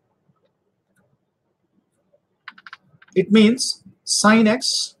it mean? it means sine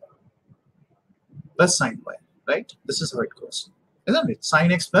x plus sine y, right? This is how it goes, isn't it?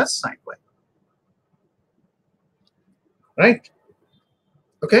 Sine x plus sine y, right?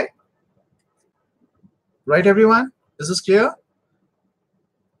 Okay, right, everyone? Is this clear?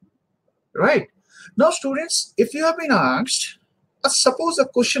 Right. Now, students, if you have been asked, suppose a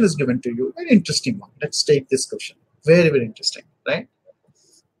question is given to you, very interesting one. Let's take this question. Very, very interesting, right?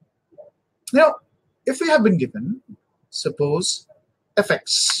 Now, if we have been given, suppose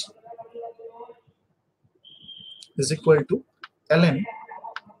fx is equal to ln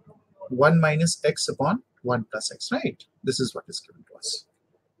 1 minus x upon 1 plus x, right? This is what is given to us,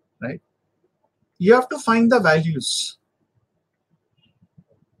 right? You have to find the values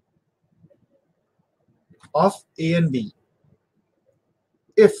of a and b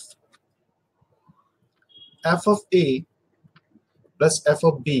if f of a plus f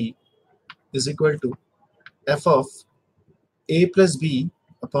of b is equal to f of a plus b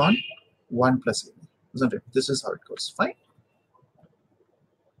upon 1 plus a, isn't it? This is how it goes, fine.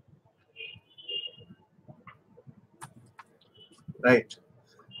 Right.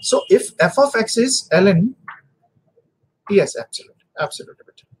 So if f of x is ln, yes, absolute.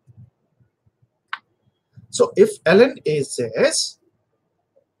 So if ln is this,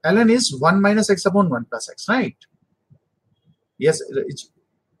 ln is 1 minus x upon 1 plus x, right? Yes,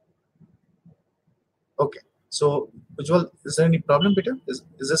 okay. So, Ujjwal, is there any problem, Peter? Is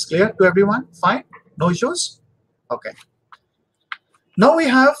this clear to everyone? Fine? No issues? Okay. Now we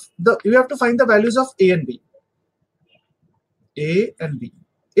have to find the values of a and b. A and b.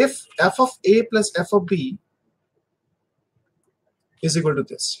 If f of a plus f of b is equal to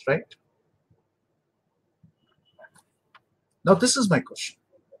this, right? Now this is my question,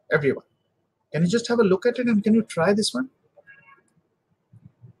 everyone. Can you just have a look at it and can you try this one?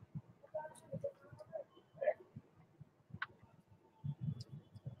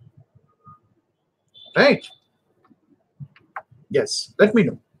 Right? Yes, let me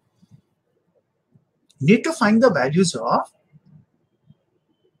know. Need to find the values of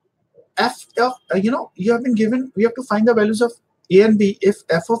f of, you have been given, we have to find the values of a and b if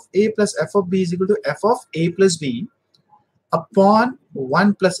f of a plus f of b is equal to f of a plus b upon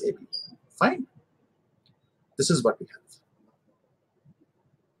 1 plus ab. Fine. This is what we have.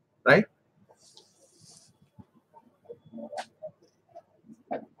 Right?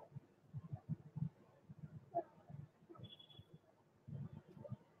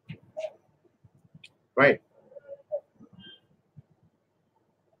 Right.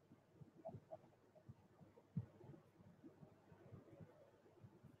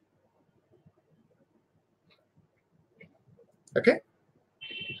 Okay.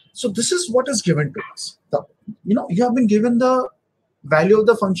 So this is what is given to us. You have been given the value of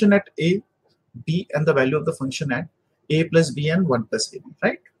the function at a, b, and the value of the function at a plus b and 1 plus ab,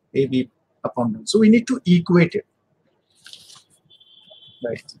 right? ab upon 1. So we need to equate it.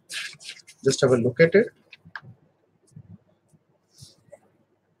 Right. Just have a look at it.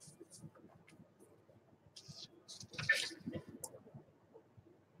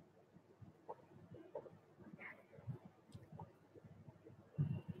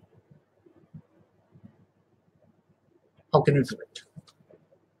 How can you do it?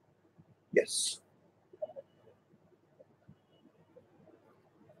 Yes.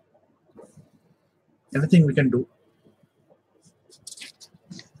 Anything we can do.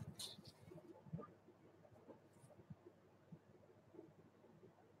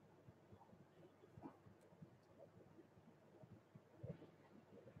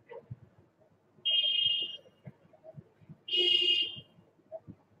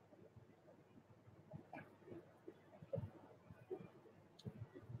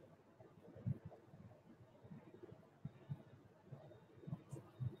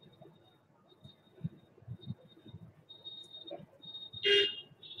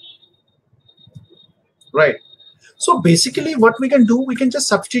 Right. So basically what we can do, we can just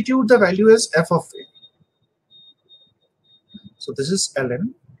substitute the value as f of a. So this is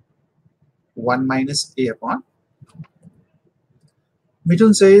ln 1 minus a upon.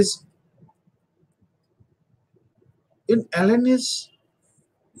 Mithun says in ln is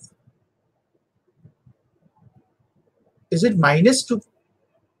it minus 2?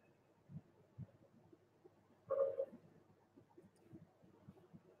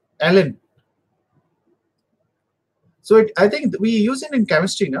 Ln. So I think we use it in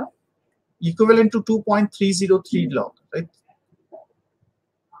chemistry now, equivalent to 2.303 log, right?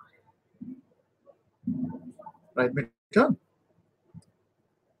 Right, Mithun?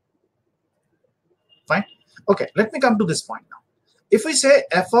 Fine. Okay, let me come to this point now. If we say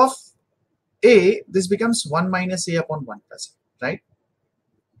f of a, this becomes 1 minus a upon 1 plus a, right?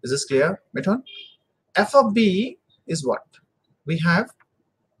 Is this clear, Mithun? F of b is what? We have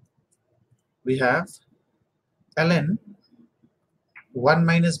ln 1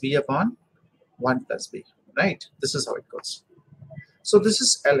 minus b upon 1 plus b, right? This is how it goes. So this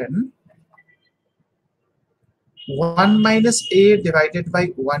is ln 1 minus a divided by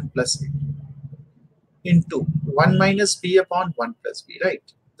 1 plus a into 1 minus b upon 1 plus b, right?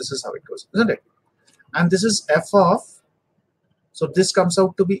 This is how it goes, isn't it? And this is f of, so this comes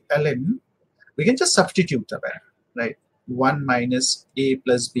out to be ln, we can just substitute the value, right? 1 minus a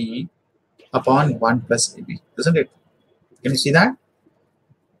plus b upon 1 plus ab, isn't it? Can you see that?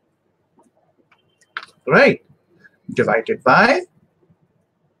 Right. Divided by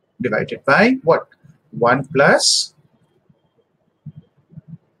what? 1 plus,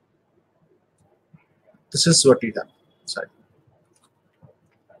 this is what we have, sorry,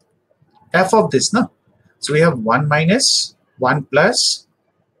 f of this, no? So we have 1 minus 1 plus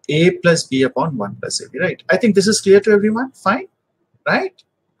a plus b upon 1 plus ab, right? I think this is clear to everyone, fine, right?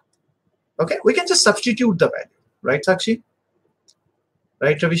 Okay, we can just substitute the value, right, Sakshi?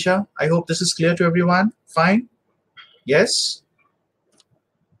 Right, Ravisha? I hope this is clear to everyone, fine? Yes?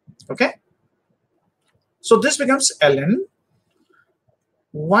 Okay. So this becomes ln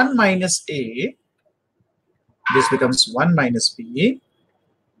 1 minus a, this becomes 1 minus b,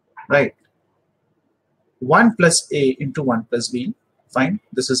 right? 1 plus a into 1 plus b, fine.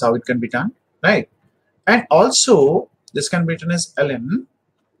 This is how it can be done, right? And also this can be written as ln,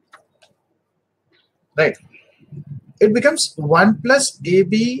 right? It becomes 1 plus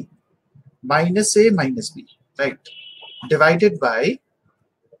ab minus a minus b, right? Divided by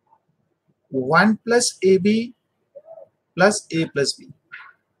 1 plus ab plus a plus b.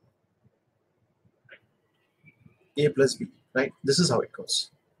 A plus b, right? This is how it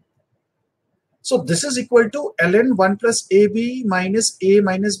goes. So this is equal to ln 1 plus ab minus a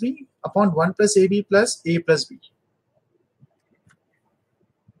minus b upon 1 plus ab plus a plus b.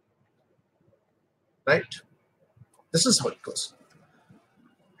 Right? This is how it goes.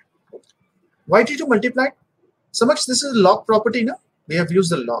 Why did you multiply? So much, this is log property, no? We have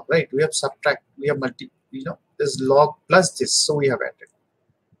used the log, right? We have subtract, we have this log plus this, so we have added.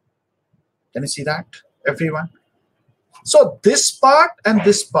 Can you see that, everyone? So this part and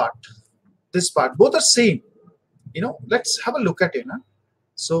this part, both are same. Let's have a look at it. Huh?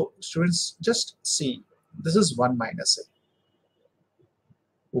 So students, just see, this is 1 minus a.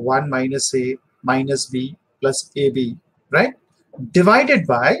 1 minus a minus b plus ab, right? Divided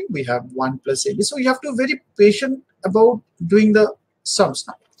by, we have 1 plus ab. So you have to be very patient about doing the sums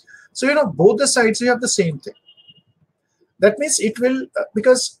now. So, both the sides, you have the same thing. That means it will,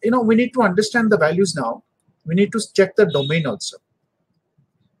 because, we need to understand the values now. We need to check the domain also.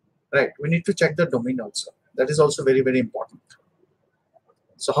 Right? We need to check the domain also. That is also very, very important.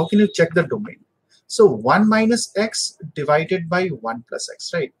 So how can you check the domain? So 1 minus x divided by 1 plus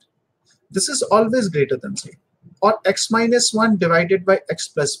x, right? This is always greater than 0. Or x minus 1 divided by x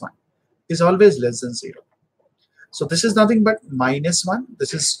plus 1 is always less than 0. So this is nothing but minus 1.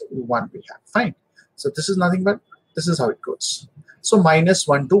 This is 1 we have. Fine. So this is nothing but, this is how it goes. So minus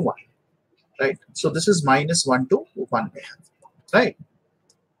 1 to 1. Right? So this is minus 1 to 1 we have. Right?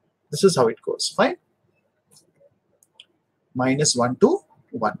 This is how it goes. Fine. Minus 1 to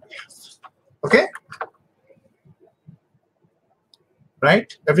 1 we have. Okay?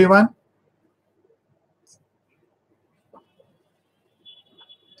 Right, everyone?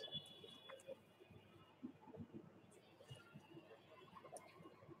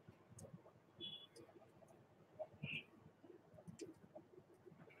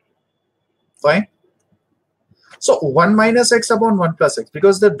 Fine. So 1 minus x upon 1 plus x,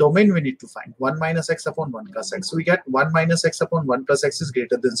 because the domain we need to find 1 minus x upon 1 plus x. So we get 1 minus x upon 1 plus x is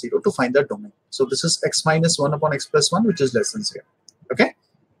greater than 0 to find the domain. So this is x minus 1 upon x plus 1, which is less than 0. Okay.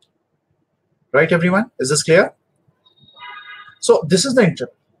 Right, everyone? Is this clear? So this is the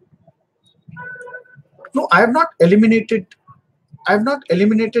interval. No, I have not eliminated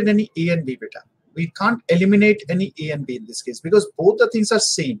any a and b beta. We can't eliminate any a and b in this case because both the things are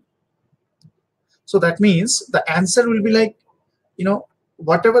same. So that means the answer will be like,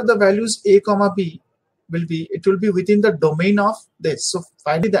 whatever the values a comma b will be, it will be within the domain of this. So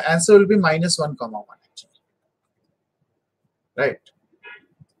finally the answer will be minus 1 comma 1 actually. Right?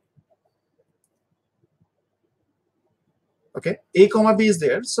 Okay, a comma b is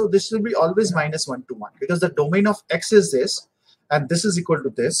there. So this will be always minus 1 to 1 because the domain of x is this and this is equal to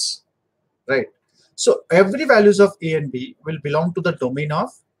this. Right? So every values of a and b will belong to the domain of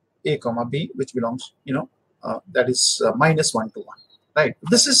a comma b, which belongs, that is minus 1 to 1, right?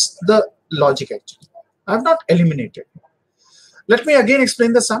 This is the logic actually. I have not eliminated. Let me again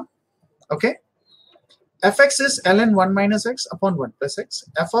explain the sum. Okay. Fx is ln 1 minus x upon 1 plus x.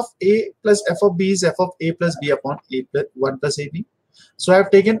 F of a plus f of b is f of a plus b upon a plus 1 plus ab. So I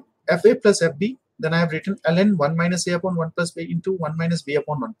have taken fa plus fb. Then I have written ln 1 minus a upon 1 plus b into 1 minus b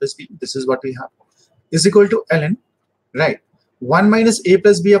upon 1 plus b. This is what we have. Is equal to ln, right? 1 minus a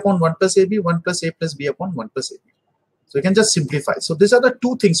plus b upon 1 plus ab, 1 plus a plus b upon 1 plus ab. So you can just simplify. So these are the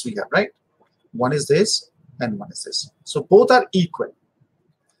two things we have, right? One is this and one is this. So both are equal.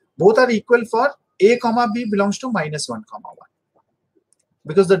 Both are equal for a comma b belongs to minus 1 comma 1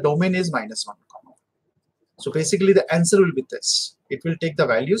 because the domain is minus 1 comma 1. So basically the answer will be this. It will take the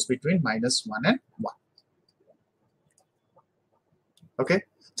values between minus 1 and 1. Okay.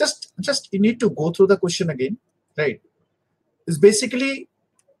 Just you need to go through the question again, right? It's basically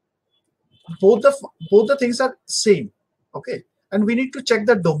both the things are same. Okay. And we need to check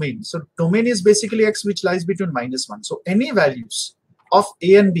the domain. So domain is basically x which lies between minus 1. So any values of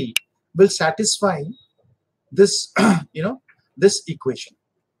a and b will satisfy this this equation,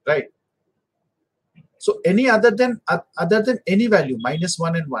 right? So any other than any value minus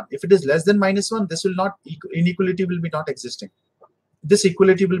 1 and 1, if it is less than minus 1, this will not, inequality will be not existing. This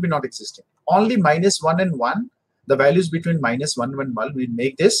equality will be not existing. Only minus 1 and 1, the values between minus 1 and 1 will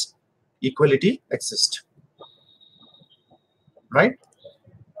make this equality exist, right?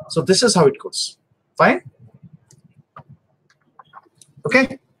 So this is how it goes. Fine.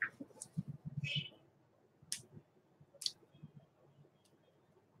 Okay.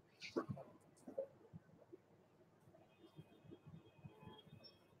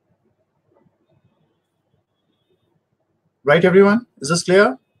 Right, everyone? Is this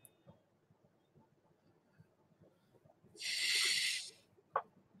clear?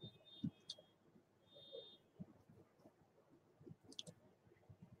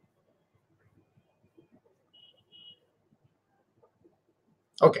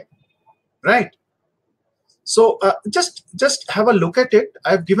 Okay, right. So just have a look at it.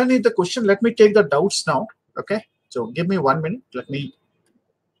 I've given you the question. Let me take the doubts now. Okay. So give me 1 minute. Let me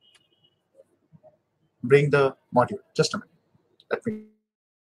bring the module. Just a minute. Let me.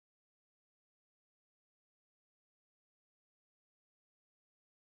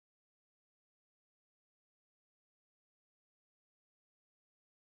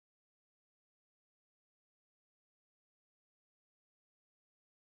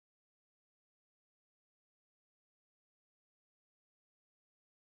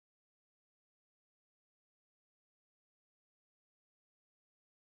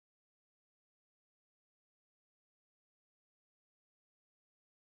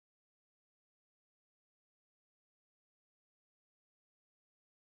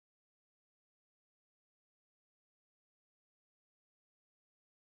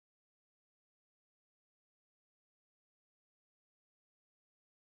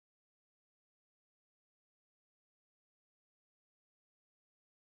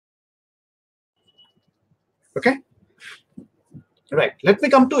 Okay. Right. Let me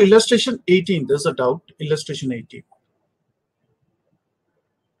come to illustration 18. There's a doubt. Illustration 18.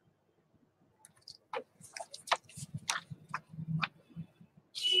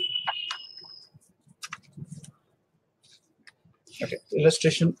 Okay.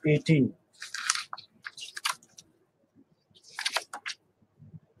 Illustration 18.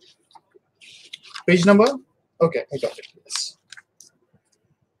 Page number? Okay, I got it. Yes.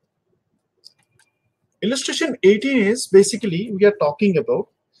 Illustration 18 is basically we are talking about,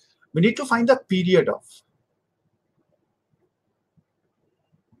 we need to find the period of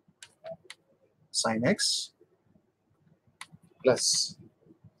sin x plus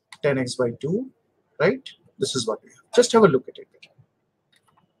 10x by 2, right? This is what we have. Just have a look at it.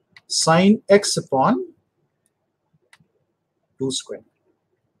 Sin x upon 2 square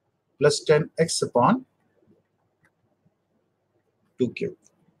plus 10x upon 2 cube.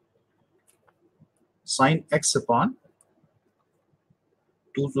 Sin x upon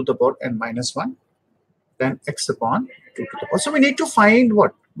 2 to the power n minus 1, then x upon 2 to the power. So we need to find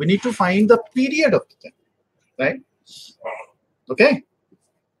what? We need to find the period of the thing, right? Okay.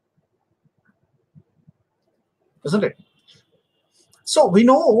 Isn't it? So we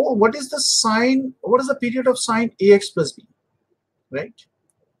know what is the sine, what is the period of sine ax plus b, right?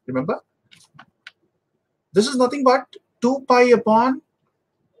 Remember? This is nothing but 2 pi upon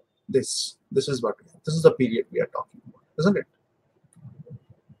this. This is what we have. This is the period we are talking about, isn't it?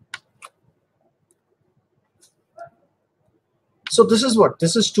 So this is what?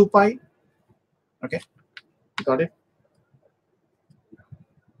 This is 2 pi. Okay. Got it?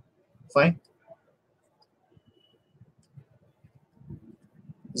 Fine.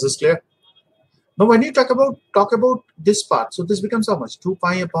 Is this clear? Now, when you talk about this part, so this becomes how much? 2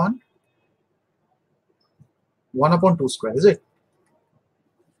 pi upon 1 upon 2 square, is it?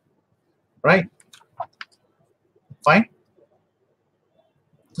 Right? Fine.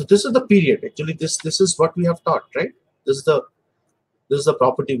 So this is the period. Actually, this is what we have taught, right? This is the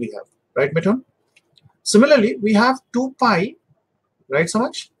property we have, right, Mithun? Similarly, we have 2 pi, right? So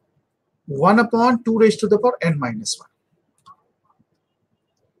much 1 upon 2 raised to the power n minus 1.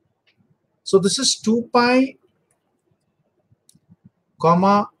 So this is 2 pi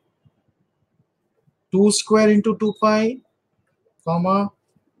comma 2 square into 2 pi comma,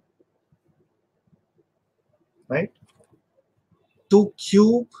 right, 2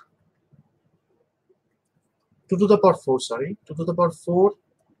 cube 2 to the power 4, sorry, 2 to the power 4,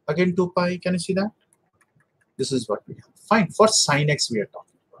 again 2 pi. Can you see that? This is what we have. Fine. For sin x we are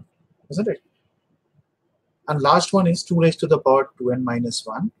talking about, isn't it? And last one is 2 raised to the power 2n minus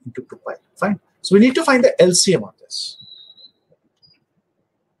 1 into 2 pi. Fine. So we need to find the LCM of this.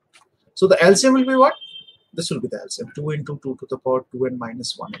 So the LCM will be what? This will be the LCM. 2 into 2 to the power 2n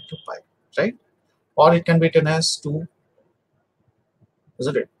minus 1 into pi, right? Or it can be written as 2,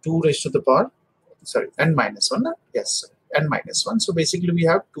 isn't it? 2 raised to the power, sorry, n minus 1. Yes, n minus 1. So basically we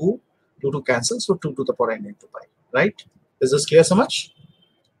have 2 to cancel. So 2 to the power n into pi, right? Is this clear so much?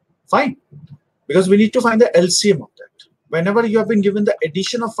 Fine. Because we need to find the LCM of that. Whenever you have been given the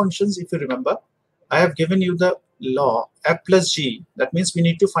addition of functions, if you remember, I have given you the law f plus g. That means we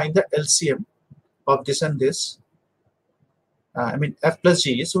need to find the LCM of this and this. I mean f plus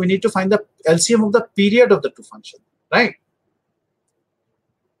g. So we need to find the LCM of the period of the two functions, right?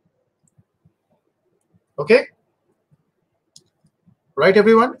 Okay. Right,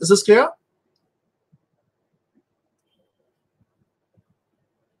 everyone? Is this clear?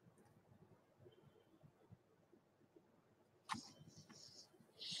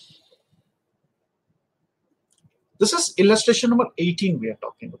 This is illustration number 18 we are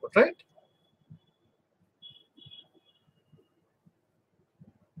talking about, right?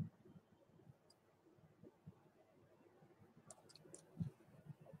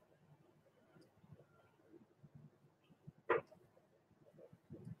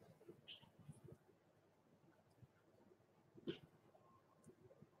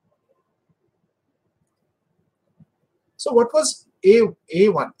 So what was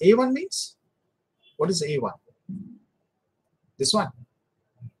A1? A1 means, what is A1? This one,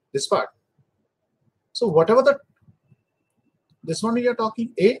 this part. So whatever this one we are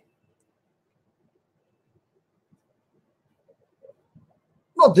talking A.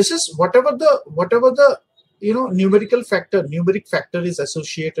 No, this is whatever the numeric factor is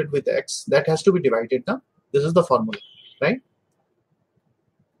associated with x, that has to be divided now. This is the formula, right?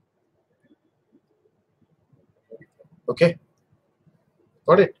 Okay,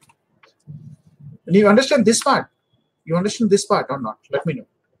 got it. And you understand this part? You understand this part or not? Let me know.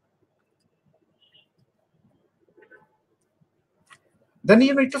 Then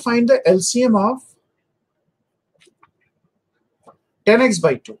you need to find the LCM of 10x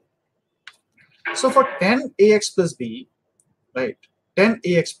by 2. So for 10ax plus b, right,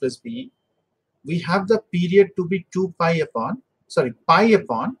 10ax plus b, we have the period to be 2 pi upon, sorry, pi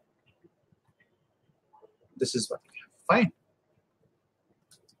upon, this is what we have. Fine.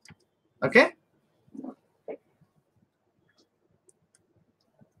 Okay.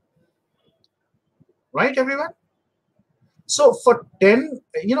 Right, everyone? So for 10,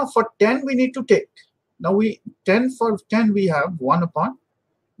 for 10 we need to take. Now for 10 we have 1 upon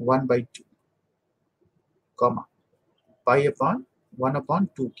 1 by 2, comma, pi upon 1 upon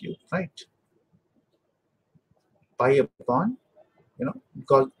 2 cube, right? Pi upon,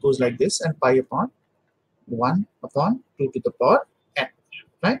 goes like this, and pi upon 1 upon 2 to the power n,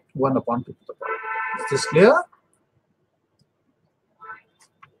 right? 1 upon 2 to the power. Is this clear?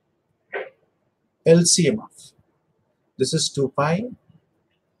 LCM of this is 2 pi,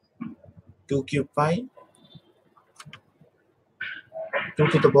 2 cube pi, 2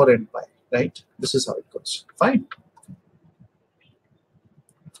 to the power n pi, right? This is how it goes. Fine.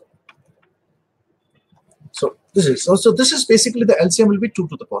 So this is basically the LCM will be 2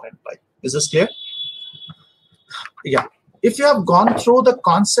 to the power n pi. Is this clear? Yeah. If you have gone through the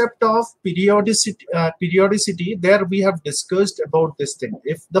concept of periodicity, there we have discussed about this thing.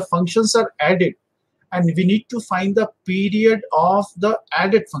 If the functions are added, and we need to find the period of the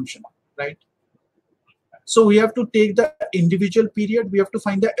added function, right? So we have to take the individual period. We have to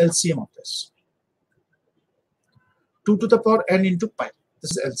find the LCM of this. 2 to the power n into pi.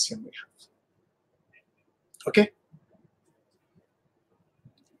 This is LCM we have. Okay.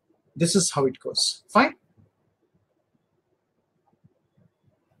 This is how it goes. Fine.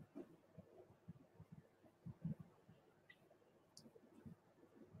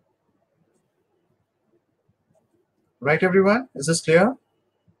 Right, everyone? Is this clear?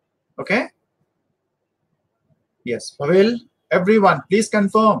 Okay. Yes. Pavel, everyone, please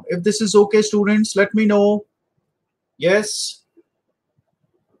confirm. If this is okay, students, let me know. Yes.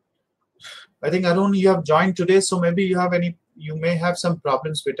 I think Arun, you have joined today, so maybe you may have some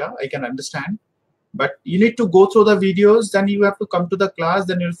problems, beta. I can understand. But you need to go through the videos, then you have to come to the class,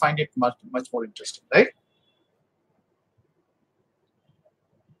 then you'll find it much more interesting, right?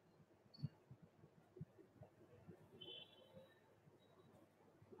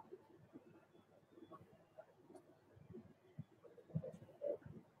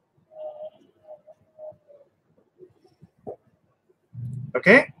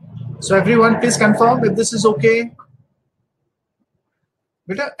 Okay. So everyone, please confirm if this is okay.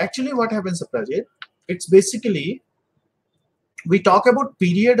 But actually what happens, Prajit, it's basically, we talk about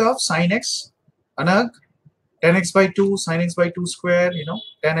period of sin x, Anag, 10x by 2, sin x by 2 square,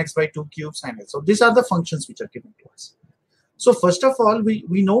 10x by 2 cube sin x. So these are the functions which are given to us. So first of all, we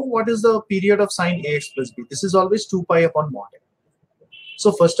know what is the period of sin ax plus b. This is always 2 pi upon mod x.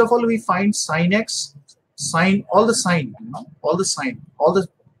 So first of all, we find sin x, sin, all the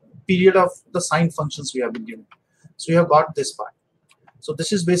period of the sine functions we have been given. So we have got this part. So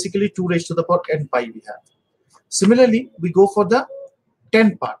this is basically 2 raised to the power n pi we have. Similarly, we go for the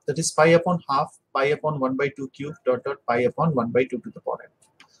 10 part, that is pi upon half, pi upon 1 by 2 cube, dot, pi upon 1 by 2 to the power n.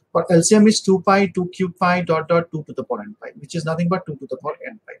 For LCM is 2 pi, 2 cube pi, dot, 2 to the power n pi, which is nothing but 2 to the power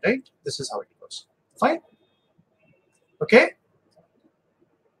n pi, right? This is how it goes. Fine. Okay.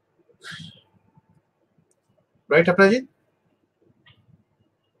 Right, Aprajit?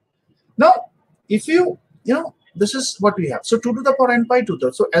 Now, if this is what we have. So 2 to the power n pi, 2 to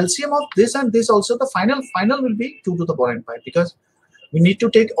the. So LCM of this and this also, the final will be 2 to the power n pi, because we need to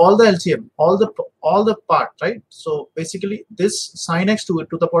take all the LCM, all the part, right? So basically this sin x to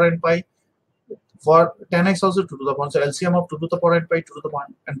the power n pi, for 10x also 2 to the power. So LCM of 2 to the power n pi, 2 to the power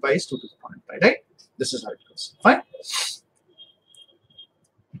n pi is 2 to the power n pi, right? This is how it goes. Fine.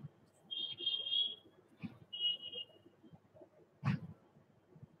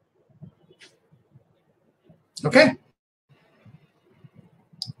 Okay.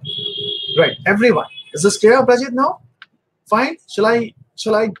 Right, everyone. Is this clear, Prajit, now? Fine. Shall I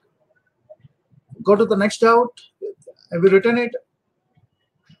go to the next doubt? Have you written it?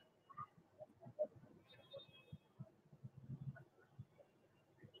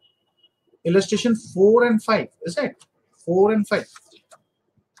 Illustration 4 and 5, is it? 4 and 5.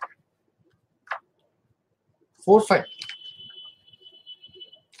 4, 5.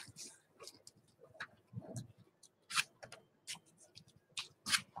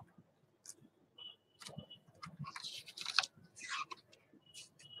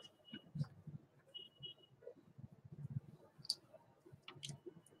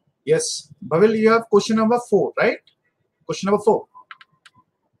 Yes, Bhavil, you have question number 4, right? Question number 4.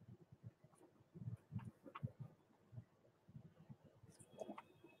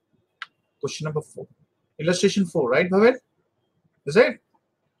 Question number 4. Illustration 4, right, Bhavil? Is it?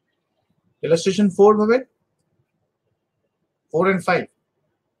 Illustration 4, Bhavil? 4 and 5.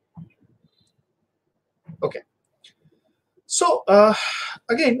 Okay. So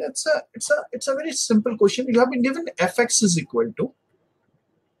again, it's a very simple question. You have been given fx is equal to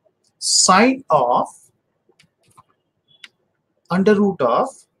sine of under root of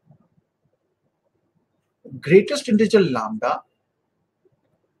greatest integer lambda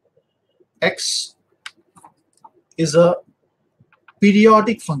x is a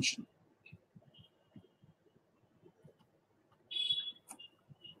periodic function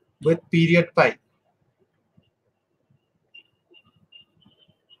with period pi.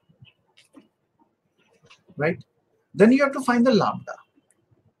 Right? Then you have to find the lambda.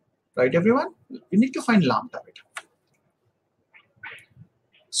 Right, everyone? You need to find lambda.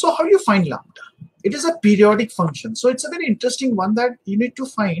 So how do you find lambda? It is a periodic function. So it's a very interesting one that you need to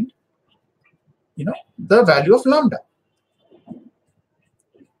find, the value of lambda.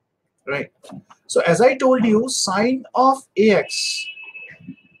 Right. So as I told you, sine of ax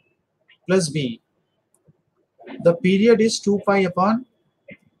plus b, the period is 2 pi upon,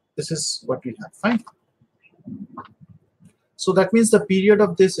 this is what we have. Fine. So that means the period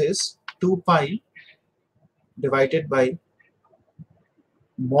of this is 2 pi divided by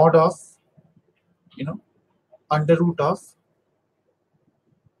mod of, under root of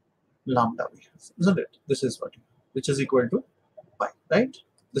lambda we have, isn't it? This is what, which is equal to pi, right?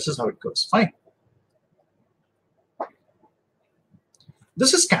 This is how it goes. Fine.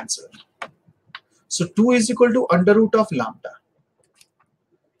 This is cancelled. So 2 is equal to under root of lambda.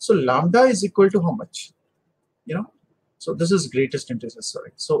 So lambda is equal to how much? So this is greatest integer,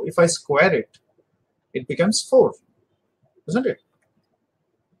 sorry. So if I square it, it becomes 4. isn't it?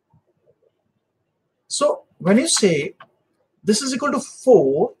 So when you say this is equal to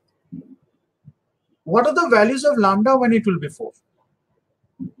 4, what are the values of lambda when it will be 4?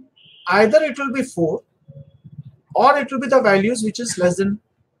 Either it will be 4 or it will be the values which is less than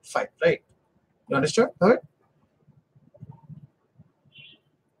 5, right? You understood? All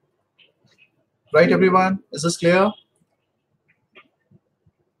right, everyone? Is this clear?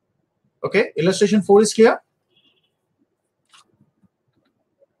 Okay, illustration 4 is clear?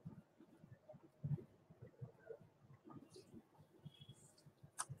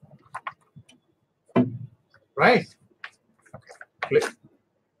 Right. Okay. Clear.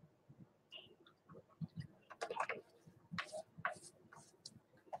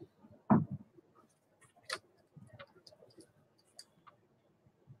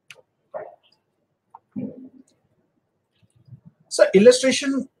 So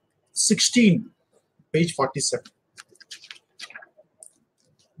illustration 16, page 47.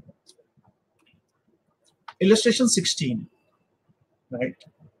 Illustration 16, right?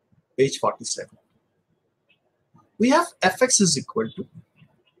 Page 47. We have fx is equal to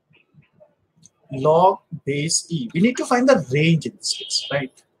log base e. We need to find the range in this case,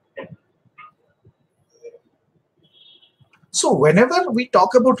 right? So whenever we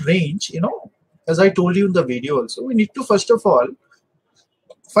talk about range, you know, as I told you in the video also, we need to first of all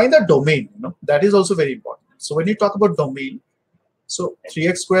find the domain. You know, that is also very important. So when you talk about domain, so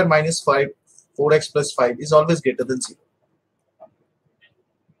 3x square minus 5, 4x plus 5 is always greater than 0.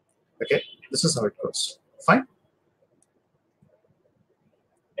 Okay, this is how it goes. Fine.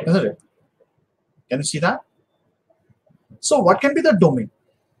 Isn't it? Can you see that? So what can be the domain?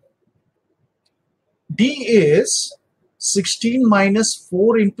 D is 16 minus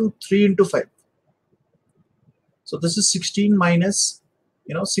 4 into 3 into 5. So this is 16 minus,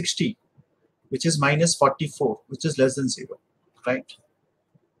 you know, 60, which is minus 44, which is less than 0, right?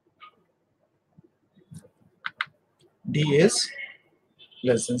 D is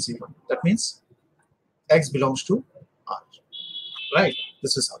less than 0. That means x belongs to R, right?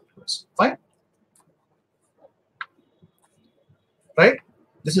 This is how it goes. Fine. Right?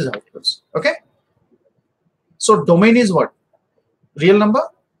 This is how it goes. Okay? So domain is what? Real number?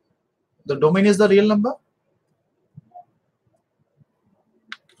 The domain is the real number?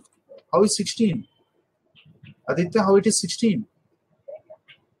 How is 16? Aditya, how it is 16?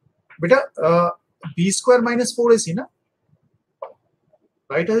 Beta, b square minus 4ac, na?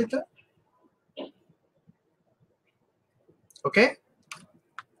 Right, Aditya? Okay?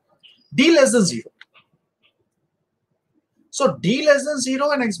 D less than 0. So D less than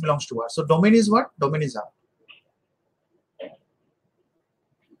 0 and x belongs to R. So domain is what? Domain is R.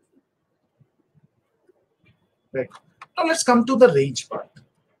 Right. Now let's come to the range part.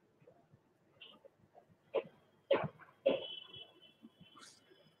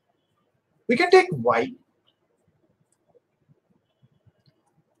 We can take y.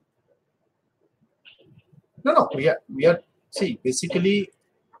 No, we are see, basically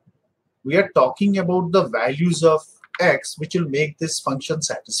we are talking about the values of x which will make this function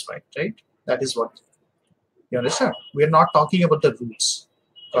satisfied, right? That is what you understand. We are not talking about the roots.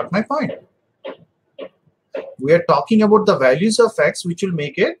 Got my point? We are talking about the values of x which will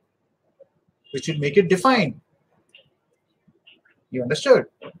make it defined. You understood?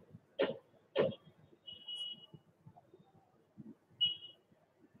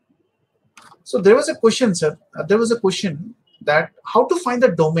 So there was a question, sir. There was a question that how to find the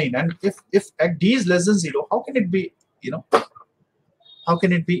domain, and if d is less than 0, how can it be, you know, how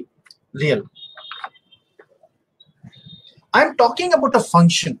can it be real? I'm talking about a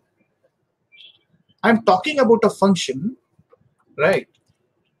function. I'm talking about a function, right,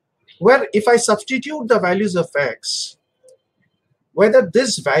 where if I substitute the values of x, whether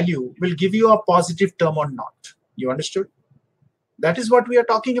this value will give you a positive term or not. You understood? That is what we are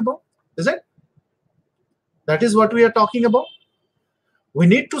talking about, is it? That is what we are talking about. We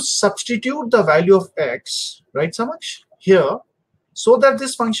need to substitute the value of x, right, Samaksh, here, so that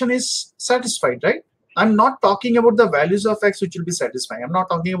this function is satisfied, right? I'm not talking about the values of x which will be satisfying. I'm not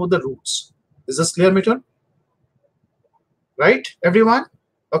talking about the roots. Is this clear, Mithun? Right, everyone?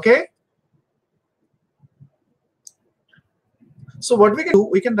 Okay. So what we can do,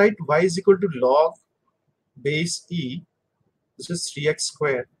 we can write y is equal to log base e. This is 3x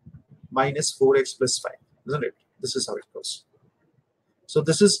squared minus 4x plus 5, isn't it? This is how it goes. So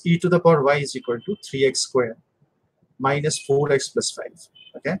this is e to the power y is equal to 3x squared minus 4x plus 5.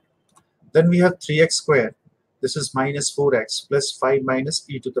 Okay. Then we have 3x squared. This is minus 4x plus 5 minus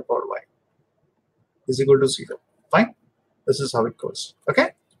e to the power y is equal to 0. Fine. This is how it goes. Okay.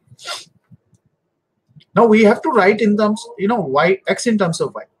 Now we have to write in terms, y, x in terms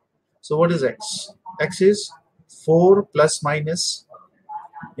of y. So what is x? X is 4 plus minus,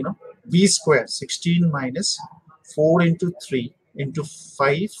 b square, 16 minus 4 into 3 into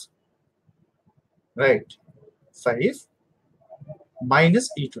 5, right? 5 minus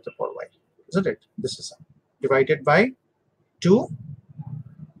e to the power y, isn't it? This is divided by 2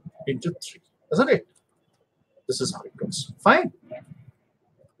 into 3, isn't it? This is how it goes. Fine.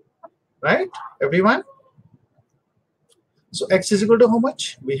 Right, everyone? So x is equal to how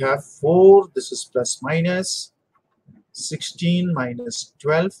much? We have 4. This is plus minus 16 minus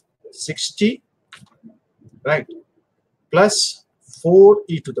 12, 60, right? Plus 4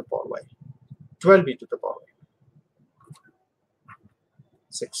 e to the power y, 12 e to the power y,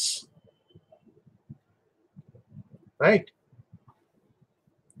 6, right?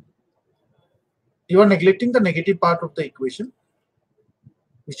 You are neglecting the negative part of the equation.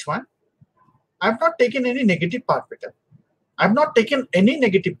 Which one? I've not taken any negative part, Peter. I've not taken any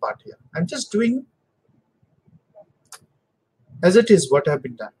negative part here. I'm just doing as it is what have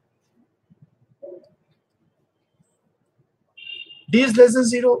been done. D is less than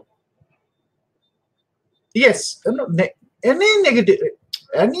 0. Yes, any negative,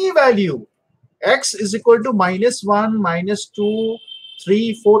 any value, x is equal to minus 1, minus 2,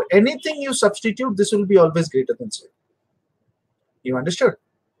 3, 4, anything you substitute, this will be always greater than 0. You understood?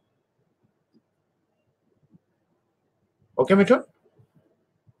 Okay, Mithun?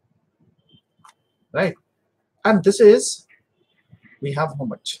 Right. And this is, we have how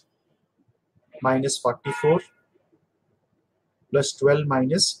much? Minus 44 plus 12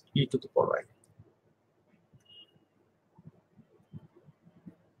 minus e to the power I.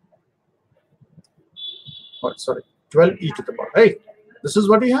 Oh, sorry, 12 e to the power, right? This is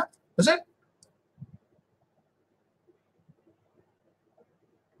what we have, is it?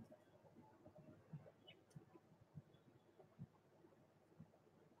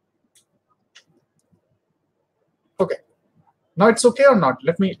 Okay. Now it's okay or not?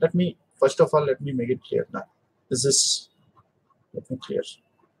 Let me first of all, let me make it clear now. Is this, let me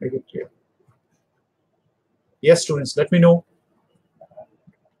make it clear. Yes, students, let me know.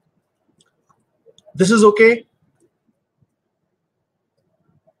 This is okay.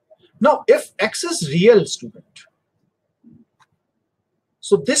 Now, if x is real, student,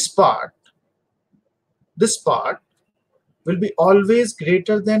 so this part will be always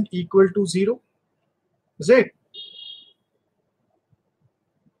greater than equal to 0. Is it?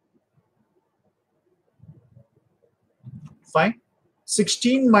 Fine.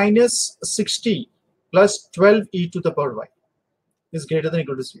 16 minus 60 plus 12 e to the power y is greater than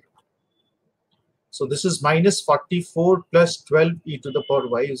equal to 0. So this is minus 44 plus 12 e to the power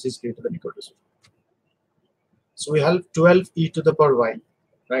y is greater than equal to 0. So we have 12 e to the power y,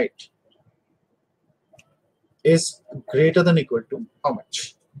 right, is greater than equal to how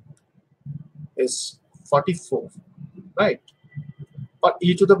much? Is 44, right? Or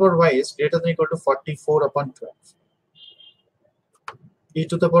e to the power y is greater than equal to 44 upon 12. E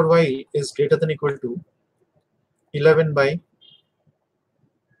to the power y is greater than equal to 11 by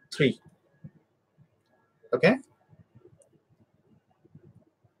 3. Okay?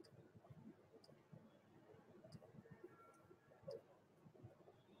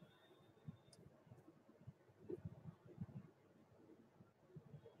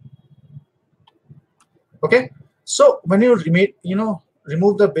 Okay? So when you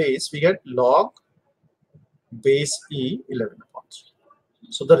remove the base, we get log base e 11 upon 3.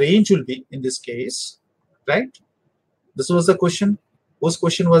 So the range will be in this case, right? This was the question. Whose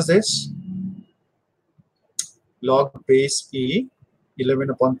question was this? Log base e 11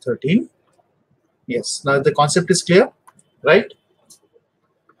 upon 13. Yes. Now the concept is clear, right?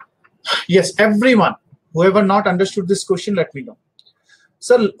 Yes, everyone. Whoever not understood this question, let me know.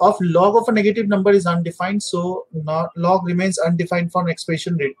 So of log of a negative number is undefined, so log remains undefined for an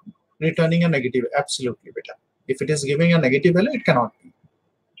expression returning a negative. Absolutely better. If it is giving a negative value, it cannot be.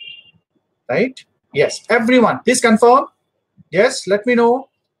 Right? Yes. Everyone, please confirm. Yes, let me know.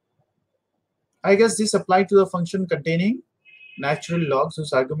 I guess this applied to the function containing natural logs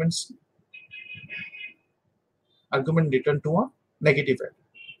whose argument return to a negative value.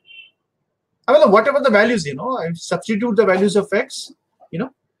 I mean, whatever the values, I substitute the values of x,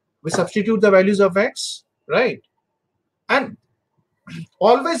 we substitute the values of x, right? And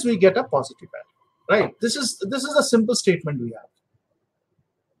always we get a positive value, right? This is a simple statement we have.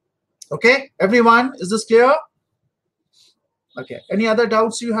 Okay, everyone, is this clear? Okay, any other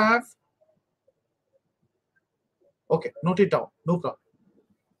doubts you have? Okay, note it down, no problem.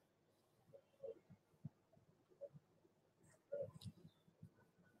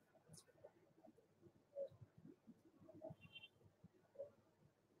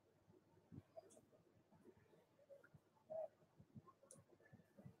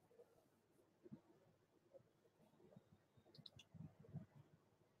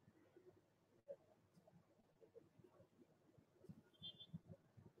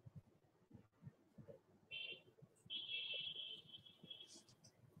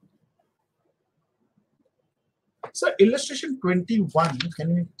 So illustration 21,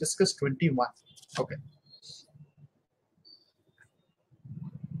 can we discuss 21? Okay.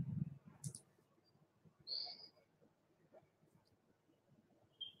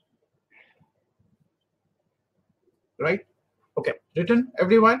 Right? Okay, written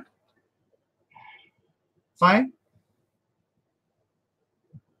everyone? Fine?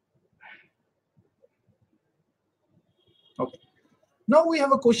 Okay. Now we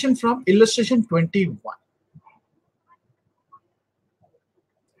have a question from illustration 21.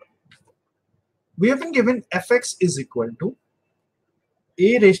 We have been given fx is equal to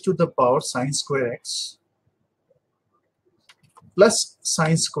a raised to the power sine square x plus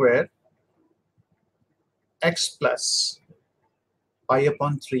sine square x plus pi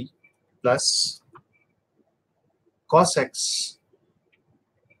upon 3 plus cos x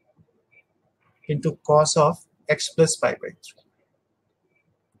into cos of x plus pi by 3.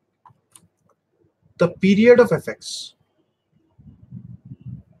 The period of fx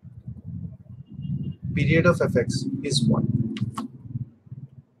is 1.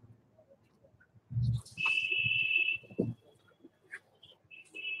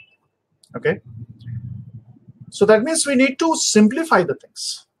 Okay. So that means we need to simplify the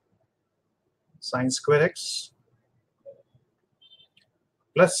things. Sine square x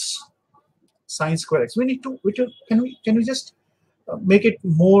plus sine square x. We need to. Can we just make it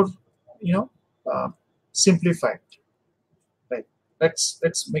more, simplified? Right.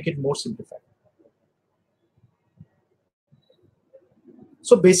 Let's make it more simplified.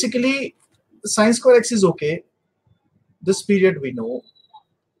 So basically, sine square x is okay. This period we know.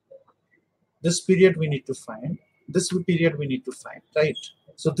 This period we need to find. This period we need to find. Right.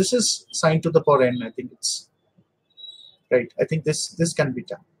 So this is sine to the power n. I think it's right. I think this can be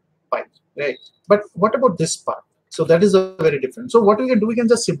done. Fine. Right. But what about this part? So that is a very different. So what we can do, we can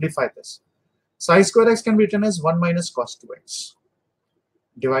just simplify this. Sine square x can be written as 1 minus cos 2x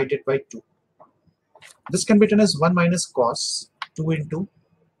divided by 2. This can be written as 1 minus cos 2 into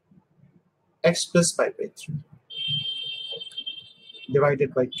x plus pi by 3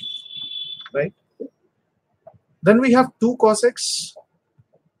 divided by 2. Right? Then we have 2 cos x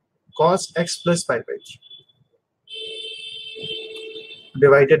plus pi by 3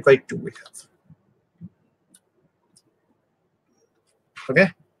 divided by 2 we have.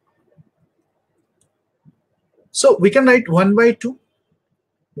 Okay. So we can write 1 by 2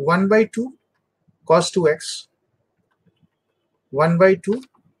 cos 2x, 1 by 2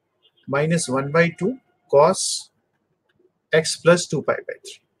 minus 1 by 2 cos x plus 2 pi by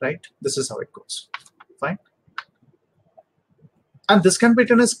 3. Right? This is how it goes. Fine. And this can be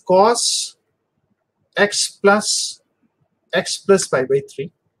written as cos x plus pi by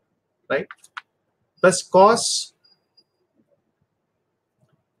 3, right? Plus cos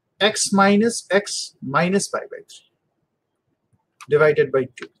x minus pi by 3 divided by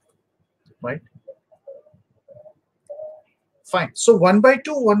 2, right? Fine. So 1 by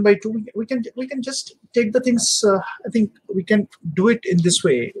 2, we can just take the things. I think we can do it in this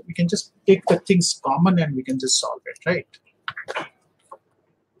way. We can just take the things common and we can just solve it, right?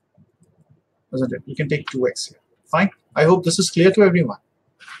 Isn't it? You can take 2x here. Fine. I hope this is clear to everyone,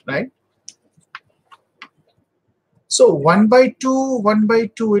 right? So 1 by 2,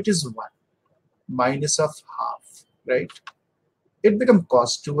 it is 1 minus of half, right? It becomes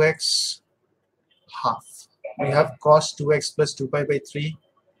cos 2x half. We have cos 2x plus 2 pi by 3,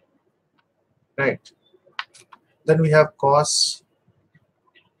 right? Then we have cos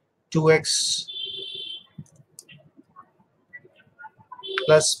 2x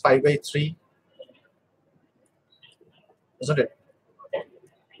plus pi by 3, isn't it?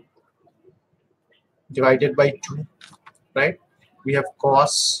 Divided by 2, right? We have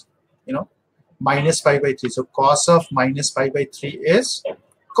cos, minus pi by 3. So cos of minus pi by 3 is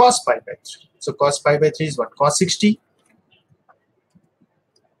cos pi by 3. So cos pi by 3 is what? Cos 60.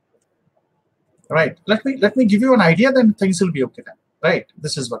 Right. Let me give you an idea, then things will be okay then. Right.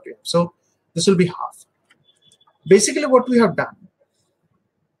 This is what we have. So this will be half. Basically what we have done,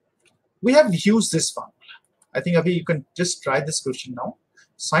 we have used this formula. I think Abhi, you can just try this question now.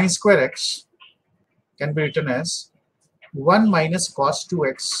 Sine square x can be written as 1 minus cos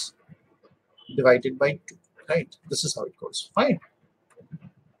 2x divided by 2. Right. This is how it goes. Fine.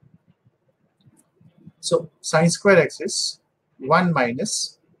 So sine square x is 1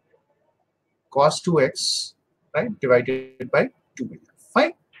 minus cos 2x, right, divided by 2.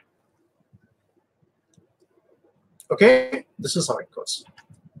 Fine. Okay, this is how it goes.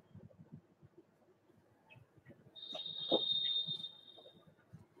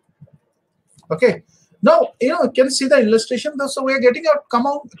 Okay. Now, you can see the illustration. So we are getting out,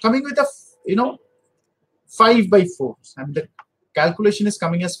 coming with a, 5 by 4. And the calculation is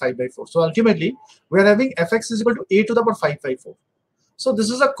coming as 5 by 4. So ultimately, we are having fx is equal to a to the power 5 by 4. So this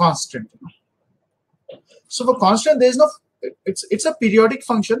is a constant. So for constant, there is no, it's a periodic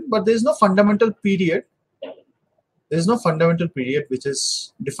function, but there is no fundamental period. There is no fundamental period which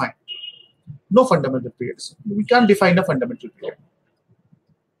is defined. No fundamental periods. We can't define a fundamental period.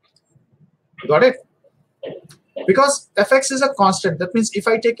 Got it? Because fx is a constant. That means if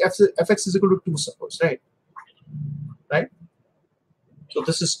I take fx is equal to 2, suppose, right? Right? So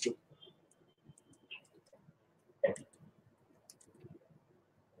this is true.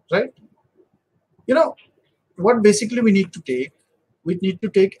 Right? You know, what basically we need to take? We need to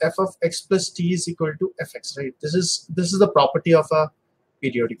take f of x plus t is equal to fx, right? This is the property of a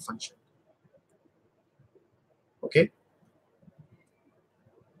periodic function. Okay.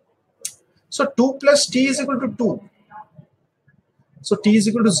 So 2 plus t is equal to 2. So t is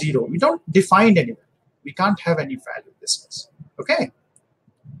equal to 0. We don't define anywhere. We can't have any value in this case. Okay.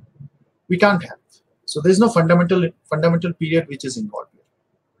 We can't have. So there is no fundamental period which is involved here.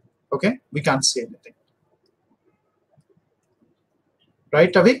 Okay. We can't say anything.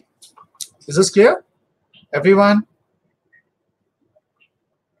 Right, Avi? Is this clear? Everyone?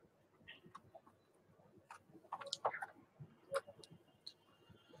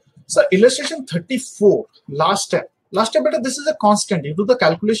 So illustration 34, last step. Last step, but this is a constant. You do the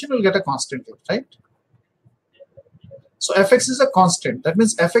calculation, you'll get a constant here, right? So fx is a constant. That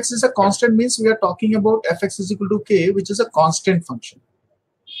means fx is a constant means we are talking about fx is equal to k, which is a constant function.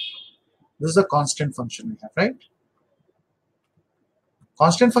 This is a constant function we have, right?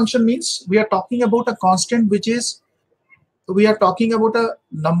 Constant function means we are talking about a constant which is, we are talking about a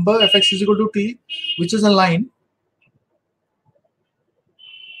number fx is equal to t, which is a line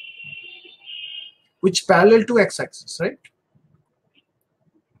which parallel to x-axis, right?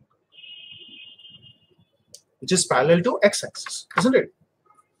 Which is parallel to x-axis, isn't it?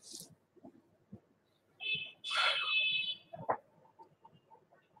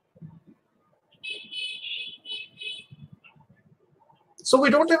 So we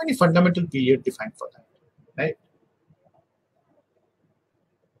don't have any fundamental period defined for that, right?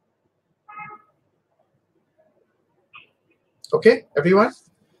 Okay, everyone?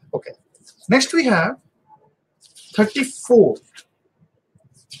 Okay. Next we have 34.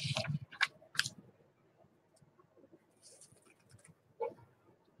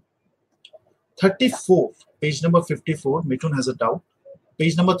 Page number 54. Mithun has a doubt.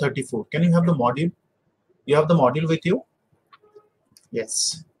 Page number 34. Can you have the module? You have the module with you?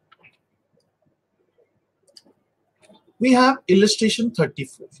 Yes. We have illustration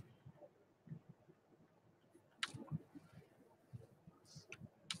 34.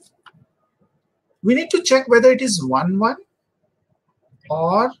 We need to check whether it is 1, 1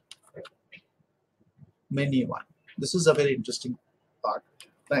 or many 1. This is a very interesting part,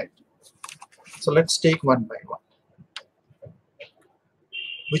 right? So let's take 1 by 1.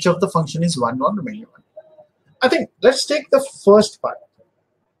 Which of the function is 1 or many 1? I think let's take the first part.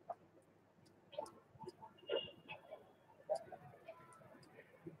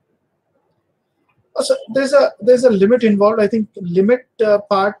 So there's a limit involved. I think limit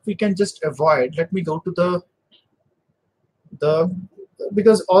part we can just avoid. Let me go to the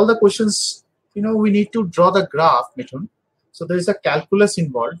because all the questions, you know, we need to draw the graph, Mithun. So there is a calculus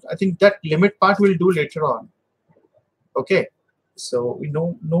involved. I think that limit part we'll do later on. Okay. So we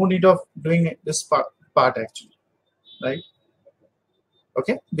no need of doing this part actually, right?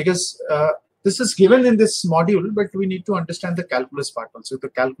 Okay, because this is given in this module, but we need to understand the calculus part also. The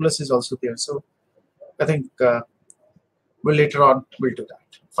calculus is also there. So I think we'll later on we'll do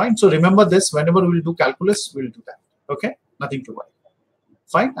that. Fine. So remember this, whenever we'll do calculus, we'll do that. Okay, nothing to worry.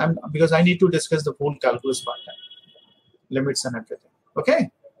 Fine. Because I need to discuss the whole calculus part, limits and everything. Okay.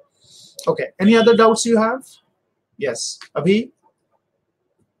 Okay. Any other doubts you have? Yes. Abhi?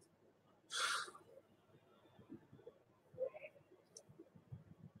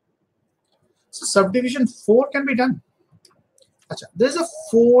 So subdivision 4 can be done. Achha, there's a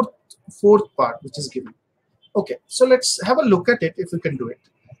fourth part which is given. Okay, so let's have a look at it if we can do it.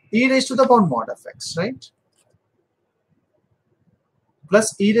 E raised to the power mod of x, right?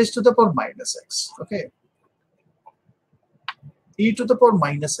 Plus e raised to the power minus x. Okay. E to the power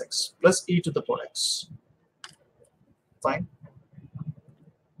minus x plus e to the power x. Fine.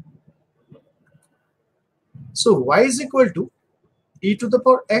 So y is equal to e to the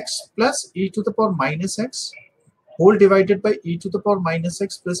power x plus e to the power minus x whole divided by e to the power minus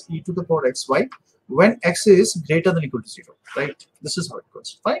x plus e to the power xy when x is greater than or equal to 0, right? This is how it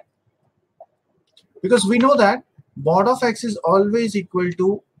goes, right? Because we know that mod of x is always equal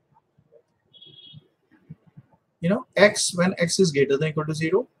to x when x is greater than or equal to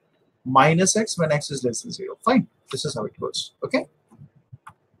 0, minus x when x is less than 0. Fine. This is how it goes. Okay.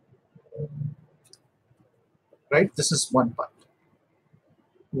 Right. This is one part.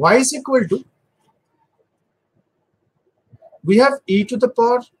 Y is equal to, we have e to the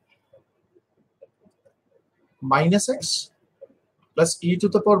power minus x plus e to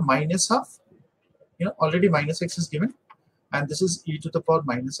the power minus half. Already minus x is given, and this is e to the power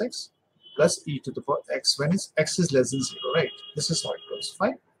minus x plus e to the power x when x is less than 0, right? This is how it goes.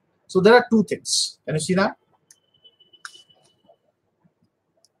 Fine. So there are two things. Can you see that?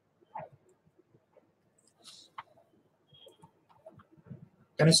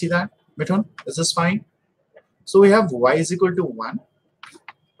 Can you see that, Mithun? Is this fine? So we have y is equal to 1,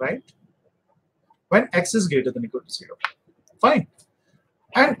 right? When x is greater than or equal to 0. Fine.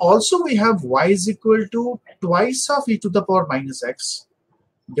 And also we have y is equal to twice of e to the power minus x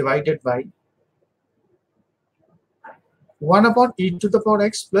divided by 1 upon e to the power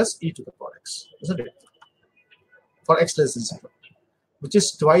x plus e to the power x, isn't it? For x less than 0, which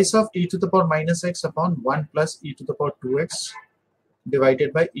is twice of e to the power minus x upon 1 plus e to the power 2x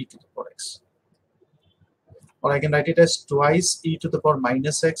divided by e to the power x. Or I can write it as twice e to the power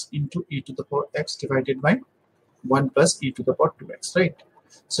minus x into e to the power x divided by 1 plus e to the power 2x, right?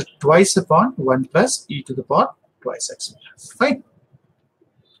 So twice upon 1 plus e to the power twice x. Fine.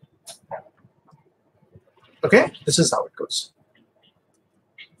 Okay, this is how it goes.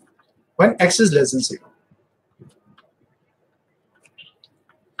 When x is less than 0.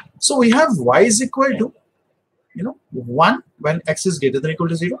 So we have y is equal to, 1 when x is greater than or equal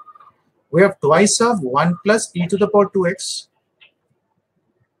to 0. We have twice of 1 plus e to the power 2x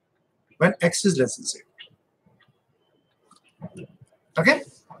when x is less than 0. Okay.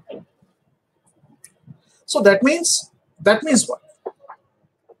 So that means what?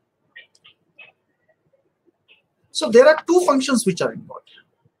 So there are two functions which are involved.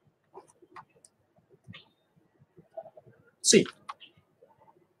 See,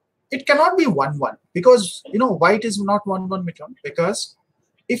 it cannot be 1, 1 because why it is not 1, 1 Mithun? Because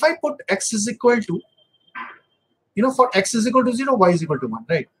if I put x is equal to, for x is equal to 0, y is equal to 1,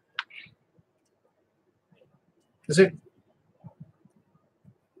 right? Is it?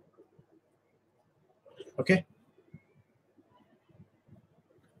 Okay.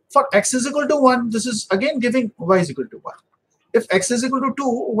 For x is equal to 1, this is again giving y is equal to 1. If x is equal to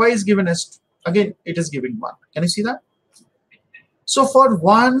 2, y is given as, again, it is giving 1. Can you see that? So for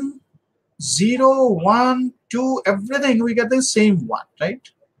 1, 0, 1, 2, everything, we get the same 1, right?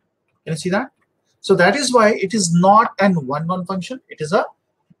 Can you see that? So that is why it is not an 1, 1 function. It is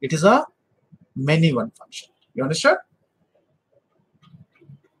a many 1 function. You understand?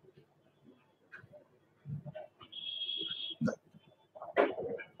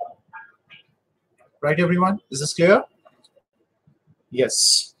 Right, everyone? Is this clear?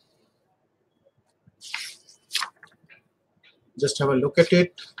 Yes. Just have a look at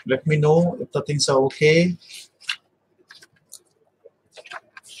it. Let me know if the things are okay.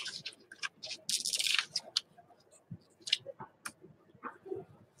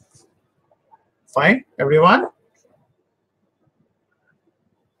 Fine, everyone?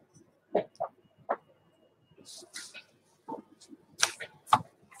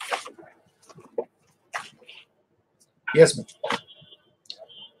 Yes, ma'am.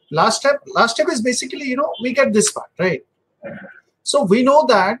 Last step is basically, we get this part, right? So we know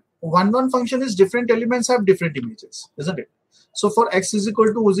that 1, 1 function is different elements have different images, isn't it? So for x is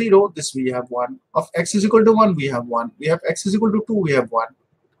equal to 0, this we have 1. Of x is equal to 1, we have 1. We have x is equal to 2, we have 1.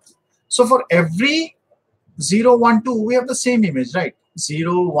 So for every 0, 1, 2, we have the same image, right?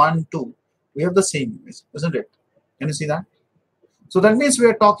 0, 1, 2, we have the same image, isn't it? Can you see that? So that means we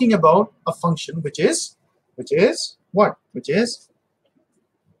are talking about a function which is what? Which is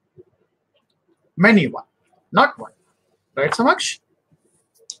many 1, not 1. Right, Samaksh?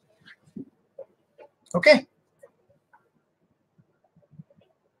 Okay.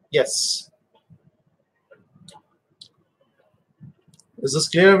 Yes. Is this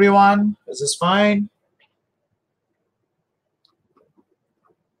clear, everyone? Is this fine?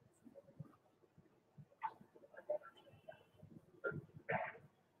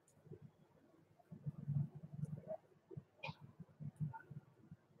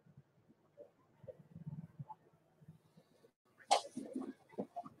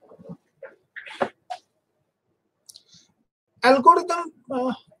 Algorithm,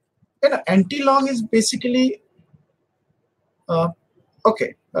 anti-log is basically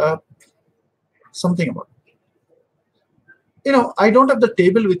okay. Something about I don't have the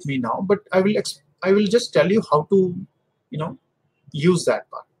table with me now, but I will just tell you how to use that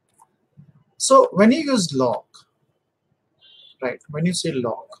part. So when you use log, right? When you say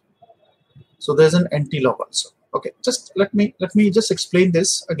log, so there's an anti-log also. Okay, just let me just explain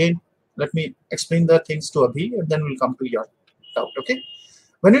this again. Let me explain the things to Abhi, and then we'll come to your doubt. Okay,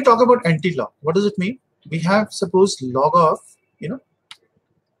 when we talk about anti-log, what does it mean? We have, suppose, log of, you know,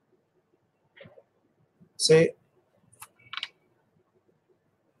 say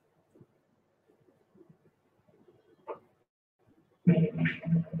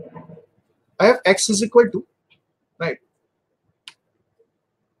I have x is equal to, right,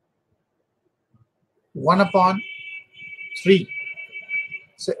 1 upon 3.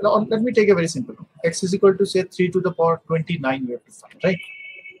 So let me take a very simple one. X is equal to, say, 3 to the power 29 we have to find, right?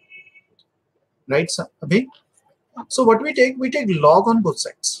 Right, so, Abhi? So what we take log on both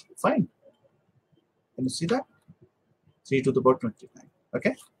sides. Fine. Can you see that? 3 to the power 29.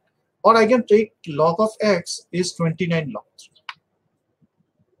 Okay. Or I can take log of x is 29 log 3.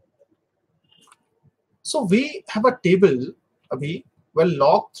 So we have a table, Abhi, well,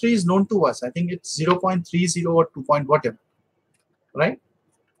 log 3 is known to us. I think it's 0.30 or 2 point whatever. Right?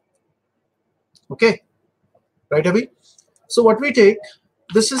 Okay. Right, Abhi? So what we take,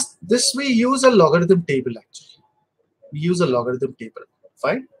 this we use a logarithm table actually. We use a logarithm table.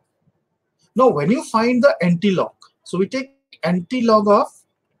 Fine. Now when you find the anti-log, so we take anti-log of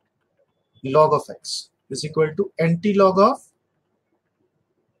log of x is equal to anti-log of,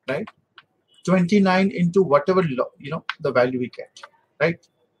 right, 29 into whatever the value we get, right?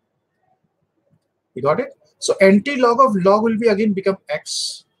 You got it? So anti-log of log will be again become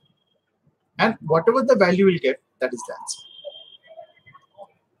x, and whatever the value will get, that is the answer.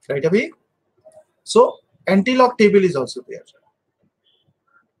 Right, Abhi? So anti-log table is also there.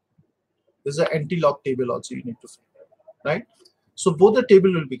 There's an anti-log table also you need to find, right? So both the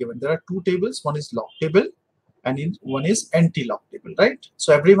table will be given. There are two tables. One is log table, and one is anti-log table, right?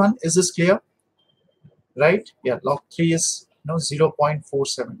 So everyone, is this clear? Right? Yeah, log 3 is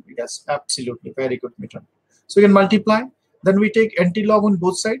 0.47. Yes, absolutely, very good, Mitran. So we can multiply. Then we take anti-log on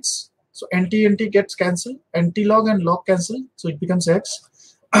both sides. So anti gets cancelled. Anti-log and log cancel. So it becomes x.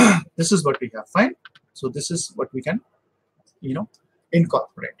 This is what we have. Fine. So this is what we can,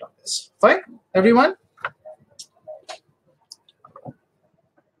 incorporate on this. Fine, everyone.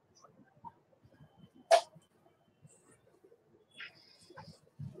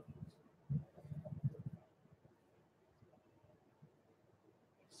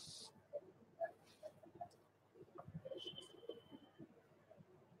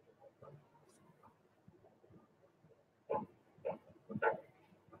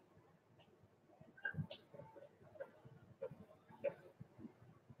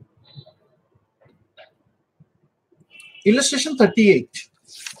 Illustration 38.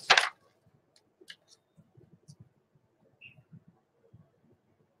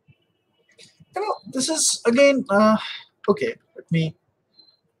 This is again, okay, let me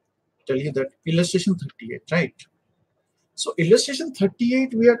tell you that illustration 38, right? So illustration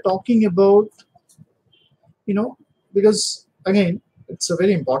 38, we are talking about, because again, it's a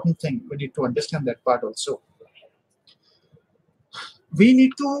very important thing. We need to understand that part also. We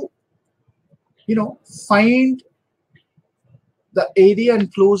need to, find the area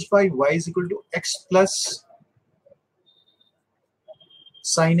enclosed by y is equal to x plus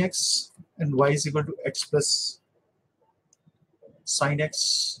sine x, and y is equal to x plus sine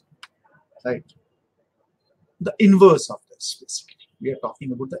x, right? The inverse of this, basically. We are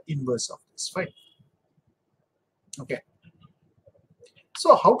talking about the inverse of this, right? Okay.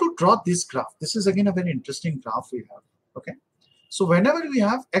 So how to draw this graph? This is again a very interesting graph we have. Okay. So whenever we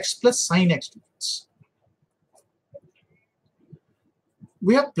have x plus sine x degrees,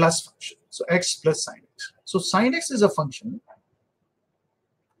 we have plus function. So x plus sine x. So sine x is a function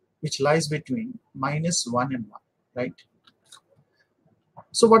which lies between -1 and 1, right?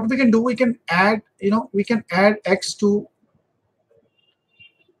 So what we can do, we can add, we can add x to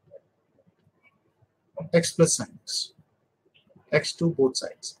x plus sine x to both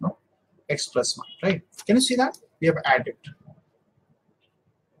sides, x plus 1, right? Can you see that? We have added.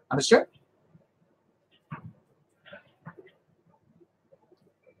 Understood?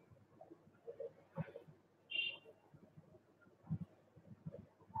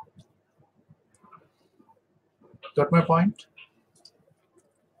 Got my point?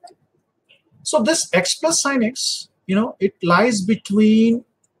 So this x plus sine x, it lies between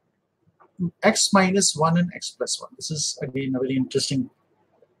x minus 1 and x plus 1. This is again a very interesting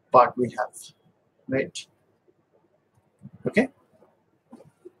part we have, right? Okay.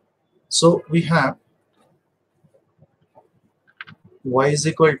 So we have y is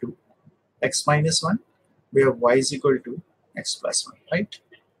equal to x minus 1. We have y is equal to x plus 1, right?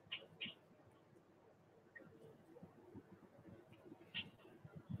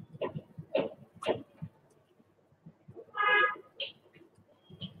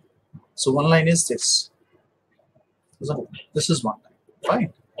 So one line is this. This is one line.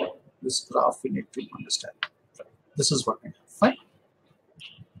 Fine. This graph we need to understand. This is what I have. Fine.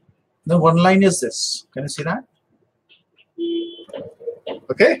 Now one line is this. Can you see that?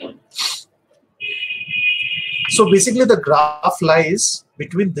 Okay. So basically the graph lies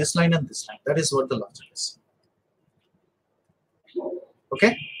between this line and this line. That is what the logic is.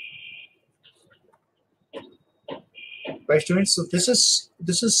 Okay. Right, students. So this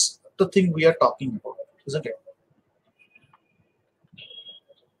is the thing we are talking about, isn't it?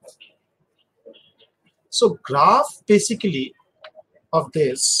 So graph basically of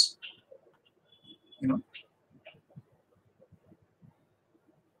this, you know,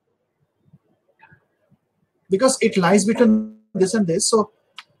 because it lies between this and this. So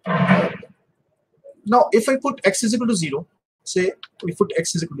now if I put x is equal to 0, say we put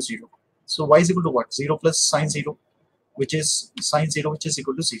x is equal to 0. So y is equal to what? 0 plus sine 0, which is sine 0, which is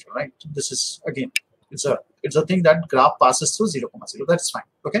equal to 0, right? This is again, it's a thing that graph passes through 0, 0. That's fine.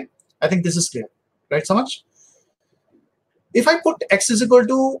 Okay. I think this is clear, right? So much. If I put x is equal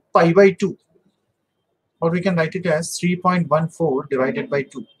to pi by 2, or we can write it as 3.14 divided by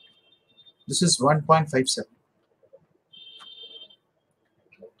 2. This is 1.57.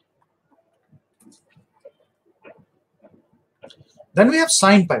 Then we have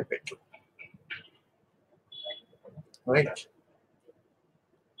sine pi by 2, right?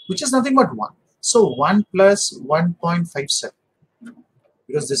 Which is nothing but 1. So 1 plus 1.57,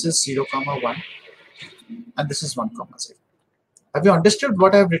 because this is 0, 1, and this is 1, 0. Have you understood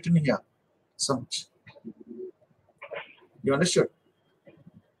what I have written here? So much. You understood?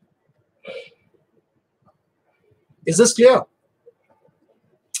 Is this clear?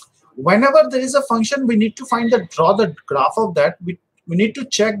 Whenever there is a function, we need to draw the graph of that. We need to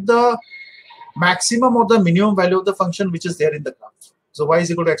check the maximum or the minimum value of the function which is there in the graph. So y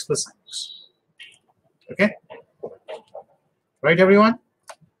is equal to x plus sine x. Okay? Right, everyone?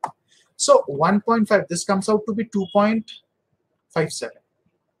 So 1.5, this comes out to be 2.57.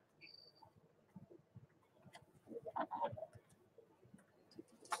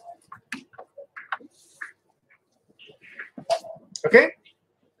 Okay?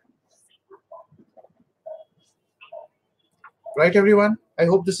 Right, everyone? I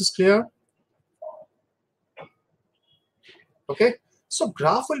hope this is clear. Okay? So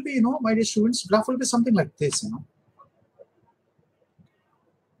graph will be, my dear students, graph will be something like this, It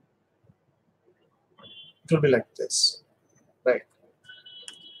will be like this, right?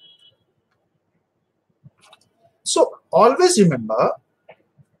 So always remember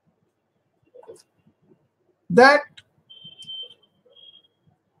that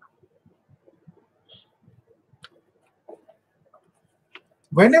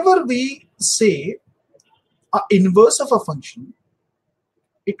whenever we say an inverse of a function,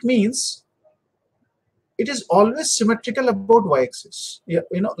 it means it is always symmetrical about y-axis. Yeah,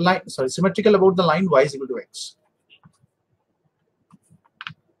 symmetrical about the line y is equal to x.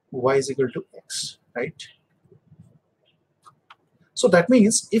 Y is equal to x, right? So that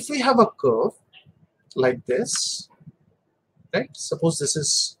means if we have a curve like this, right? Suppose this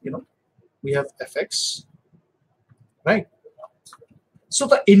is, we have fx, right? So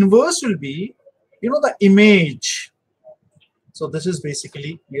the inverse will be, the image. So this is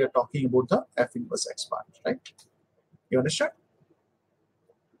basically, we are talking about the f inverse x part, right? You understand?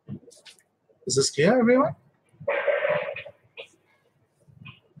 Is this clear, everyone?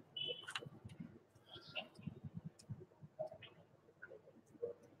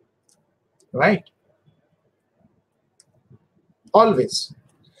 Right? Always.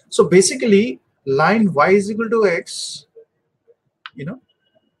 So basically, line y is equal to x,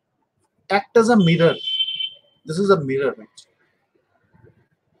 act as a mirror. This is a mirror, right?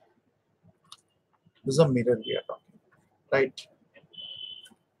 This is a mirror we are talking, right?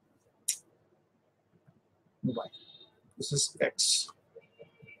 Y. This is x.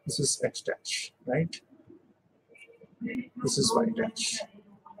 This is x dash, right? This is y dash,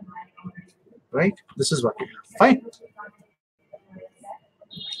 right? This is what we have. Fine.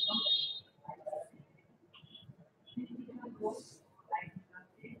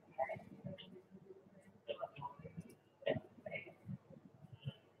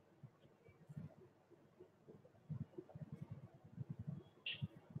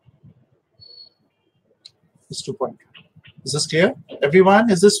 This 2 point. Is this clear?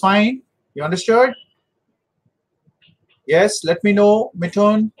 Everyone, is this fine? You understood? Yes, let me know,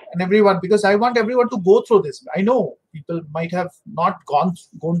 Mithun and everyone, because I want everyone to go through this. I know people might have not gone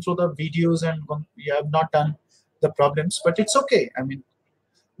through the videos and we have not done the problems, but it's okay. I mean,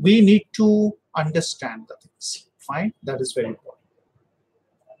 we need to understand the things. Fine, that is very important.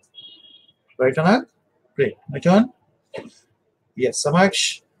 Right, Anand? Great. My turn? Yes,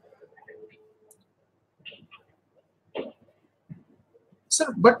 Samaksh.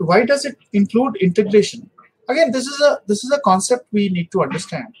 Sir, but why does it include integration? Again, this is a concept we need to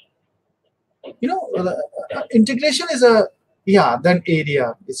understand. You know, integration is a, yeah, then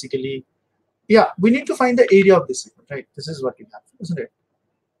area basically. Yeah, we need to find the area of this segment, right? This is what we have, isn't it?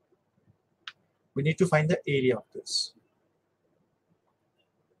 We need to find the area of this.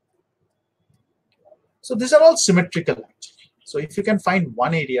 So these are all symmetrical actually. So if you can find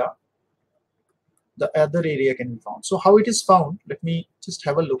one area, the other area can be found. So how it is found, let me just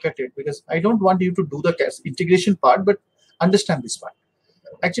have a look at it, because I don't want you to do the integration part, but understand this part.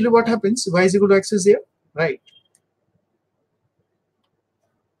 Actually what happens, y is equal to x is here, right?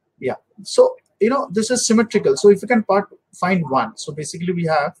 Yeah, so you know this is symmetrical. So if you can find one, so basically we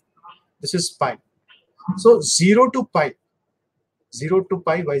have, this is pi. So 0 to pi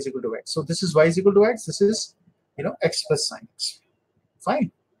y is equal to x. So this is y is equal to x, this is, you know, x plus sine x.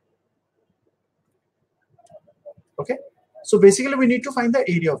 Fine. Okay, so basically we need to find the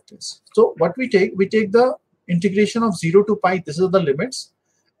area of this. So what we take the integration of 0 to pi, this is the limits,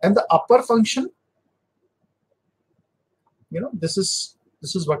 and the upper function, you know, this is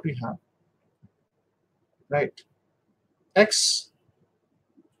what we have, right? X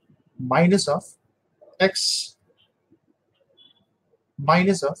minus of x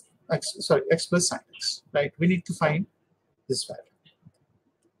minus of x, sorry, x plus sine x, right? We need to find this value.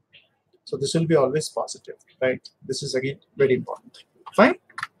 So this will be always positive, right? This is again very important. Fine.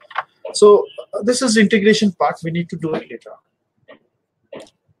 So this is integration part. We need to do it later.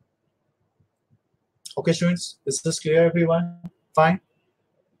 Okay, students, is this clear, everyone? Fine.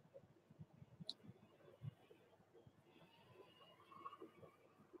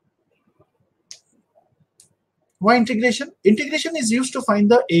 Why integration? Integration is used to find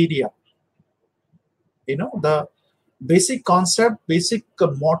the area. You know, the basic concept, basic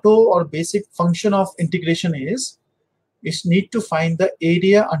motto or basic function of integration is need to find the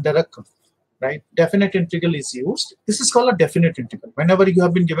area under a curve, right? Definite integral is used. This is called a definite integral. Whenever you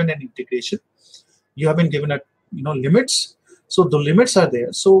have been given an integration, you have been given a, you know, limits. So the limits are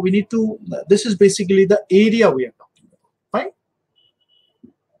there. So we need to, this is basically the area we are talking about. Fine.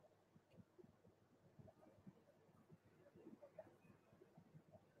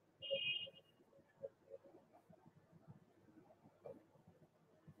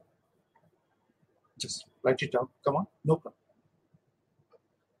 Just write it down. Come on, no problem.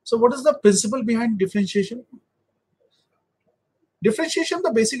 So what is the principle behind differentiation? Differentiation,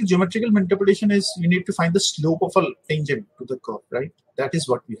 the basic geometrical interpretation is you need to find the slope of a tangent to the curve, right? That is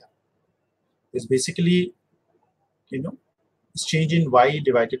what we have. It's basically, you know, it's change in y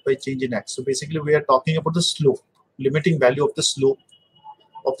divided by change in x. So basically we are talking about the slope, limiting value of the slope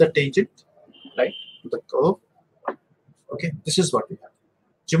of the tangent, right, to the curve. Okay, this is what we have.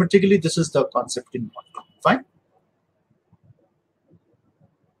 Geometrically, this is the concept in one. Fine.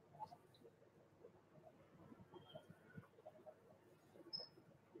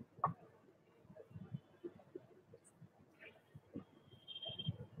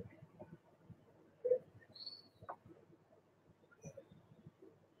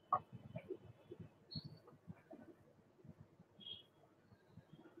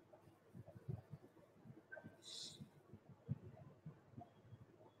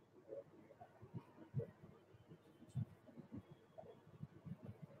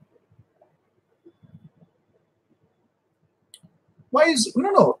 Y is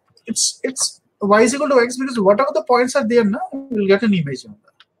no. It's y is equal to x because whatever the points are there, now we'll get an image on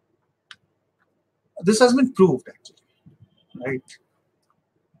that. This has been proved actually, right?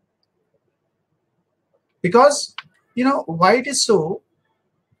 Because you know why it is so.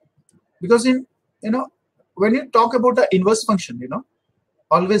 Because in, you know, when you talk about the inverse function, you know,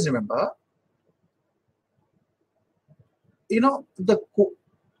 always remember, you know,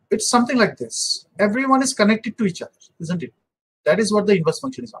 it's something like this. Everyone is connected to each other, isn't it? That is what the inverse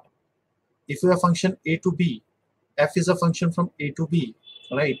function is about. If you have function a to b, f is a function from a to b,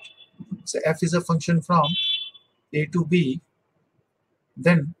 right? So f is a function from a to b,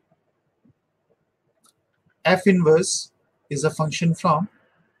 then f inverse is a function from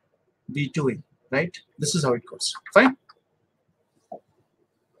b to a, right? This is how it goes. Fine.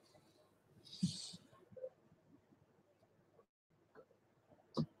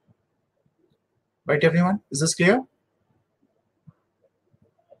 Right, everyone? Is this clear?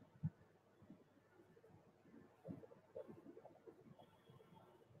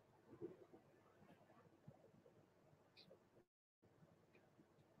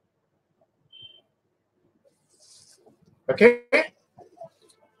 Okay.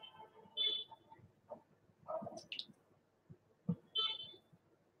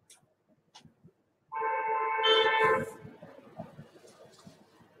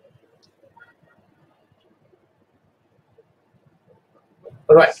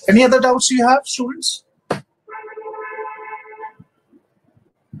 All right. Any other doubts you have, students?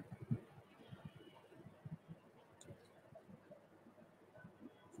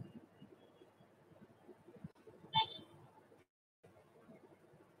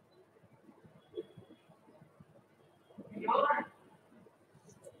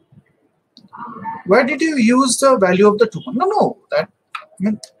 Where did you use the value of the 2? No. That, I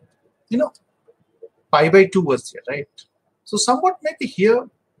mean, you know, pi by 2 was here, right? So somewhat maybe here,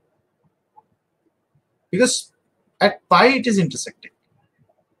 because at pi it is intersecting,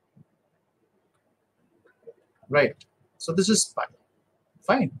 right? So this is pi.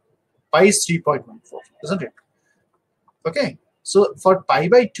 Fine. Pi is 3.14, isn't it? Okay. So for pi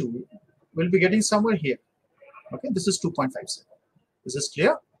by 2, we'll be getting somewhere here. Okay. This is 2.57. Is this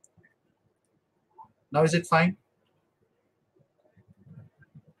clear? Now is it fine?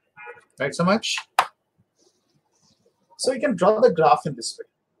 Right, so much? So you can draw the graph in this way.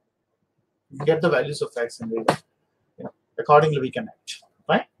 You can get the values of x and y. You know, accordingly we can act.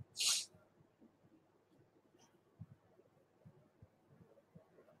 Right?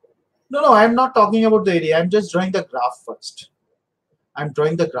 No, I'm not talking about the area. I'm just drawing the graph first. I'm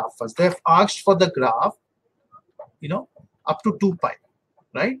drawing the graph first. They have asked for the graph, you know, up to 2 pi,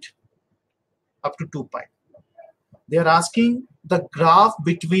 right? Up to 2 pi. They are asking the graph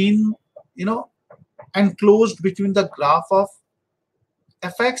between, you know, enclosed between the graph of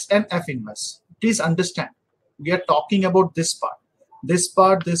fx and f inverse. Please understand, we are talking about this part,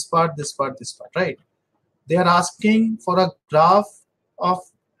 right? They are asking for a graph of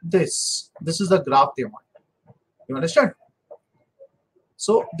this. This is the graph they want. You understand?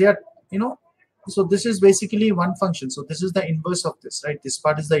 So they are, you know, so this is basically one function. So this is the inverse of this, right? This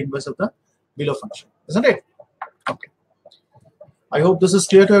part is the inverse of the below function, isn't it? Okay. I hope this is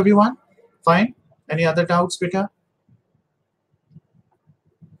clear to everyone. Fine. Any other doubts, Beta?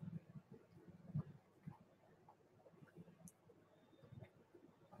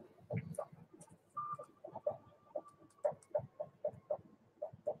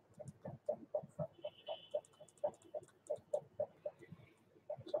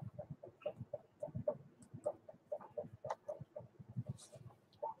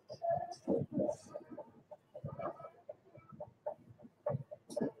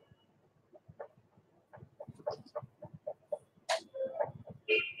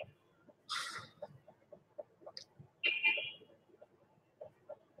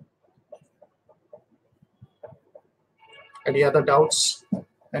 Any other doubts?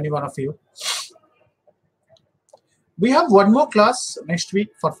 Any one of you? We have one more class next week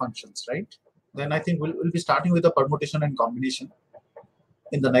for functions, right? Then I think we'll be starting with the permutation and combination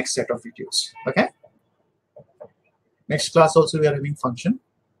in the next set of videos. Okay. Next class also we are having function.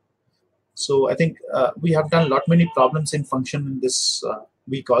 So I think we have done many problems in function in this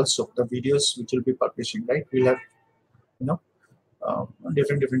week also. The videos which will be publishing, right? We'll have, you know,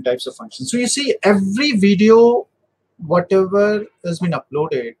 different types of functions. So you see, every video, whatever has been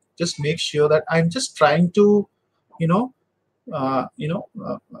uploaded, just make sure that I'm just trying to, the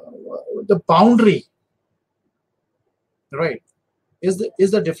boundary, right? Is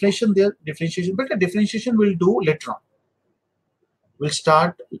the differentiation there? Differentiation, but the differentiation we'll do later on. We'll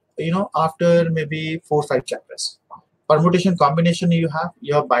start, after maybe 4 or 5 chapters. Permutation, combination, you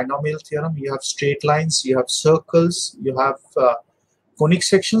have binomial theorem, you have straight lines, you have circles, you have conic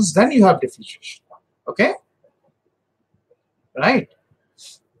sections, then you have differentiation. Okay, right?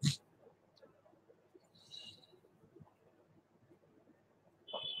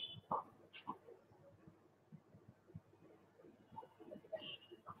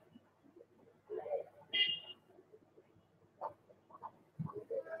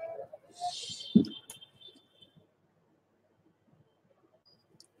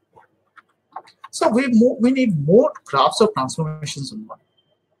 So we need more graphs of transformations in one.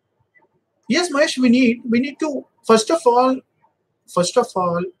 Yes, Mahesh, we need to first of all,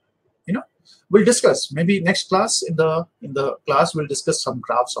 we'll discuss maybe next class in the class we'll discuss some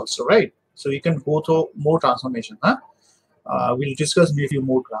graphs also, right? So you can go through more transformation. We'll discuss maybe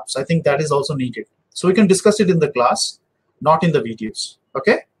more graphs. I think that is also needed. So we can discuss it in the class, not in the videos.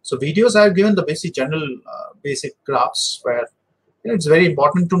 Okay. So videos I have given the basic general basic graphs where it's very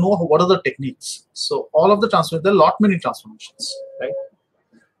important to know what are the techniques. So all of the transformations, there are many transformations, right?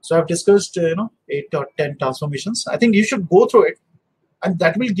 So I've discussed 8 or 10 transformations. I think you should go through it, and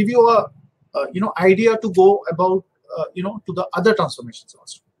that will give you a idea to go about to the other transformations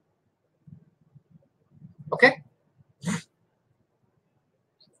also. Okay.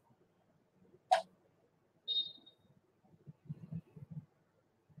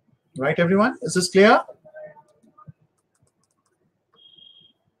 Right, everyone? Is this clear?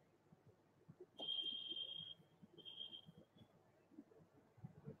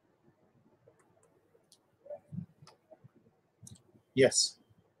 Yes.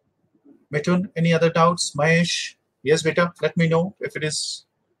 Mithun, any other doubts? Mahesh? Yes, beta. Let me know if it is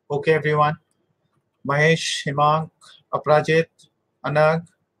okay, everyone. Mahesh, Himank, Aprajit, Anag,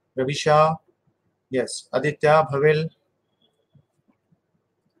 Ravisha. Yes. Aditya, Bhavil.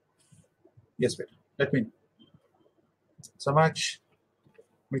 Yes, beta. Let me know. Samaj,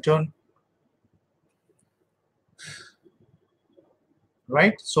 Mithun.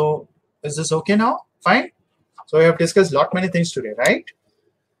 Right? So, is this okay now? Fine? So, we have discussed many things today, right?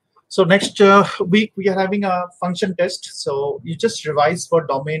 So next week we are having a function test. So you just revise for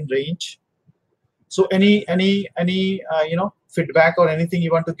domain range. So any feedback or anything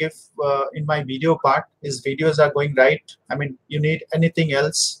you want to give in my video part, is videos are going right? I mean, you need anything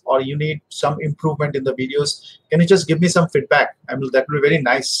else or you need some improvement in the videos? Can you just give me some feedback? I mean, that will be very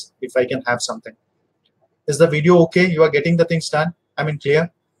nice if I can have something. Is the video okay? You are getting the things done? I mean,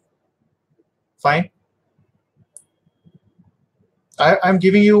 clear? Fine. I'm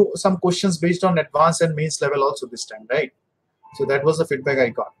giving you some questions based on advanced and mains level also this time, right? So that was the feedback I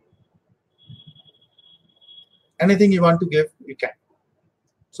got. Anything you want to give, you can,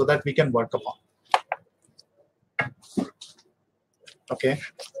 so that we can work upon. Okay.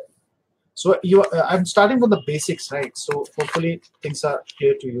 So I'm starting with the basics, right? So hopefully things are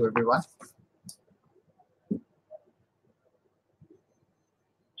clear to you, everyone.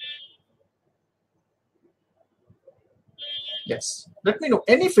 Yes. Let me know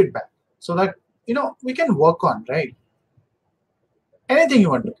any feedback so that we can work on, right? Anything you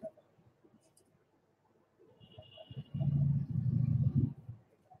want to give.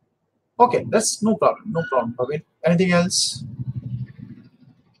 Okay, that's no problem. No problem, Bhavin. Anything else?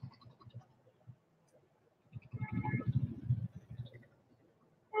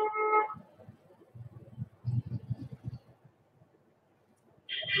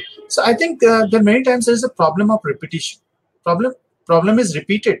 So I think there many times there is a problem of repetition. Problem is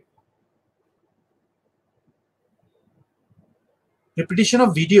repeated. Repetition of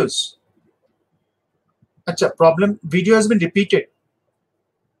videos. Acha, problem, video has been repeated.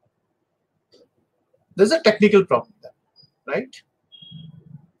 There's a technical problem there, right?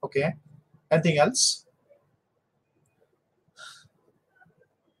 Okay. Anything else?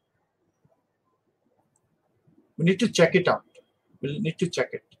 We need to check it out. We'll need to check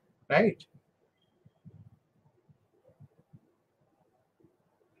it, right?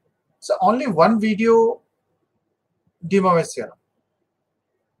 So only one video de Moivre's theorem.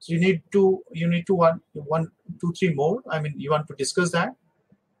 So you need to one, two, three more. I mean, you want to discuss that?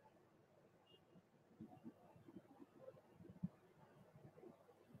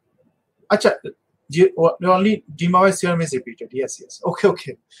 Acha, only de Moivre's theorem is repeated. Yes.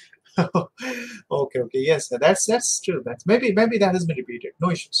 Okay. Okay. Yes, that's true. That's maybe that has been repeated.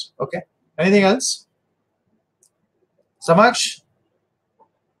 No issues. Okay. Anything else? Samaj?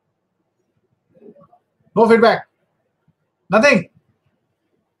 No feedback. Nothing.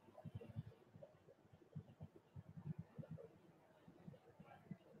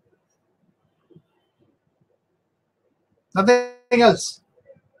 Nothing else.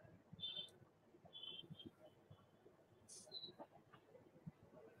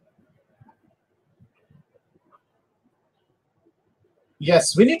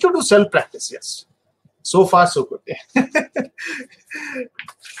 Yes, we need to do self-practice. Yes. So far, so good.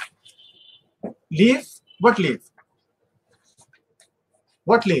 Leave? What leave?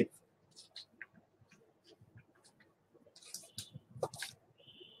 What leave?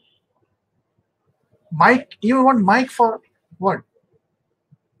 Mic? You want mic for what?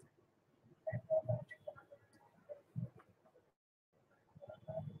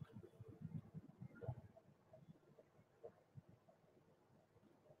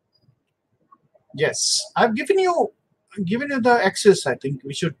 Yes, I've given you the access. I think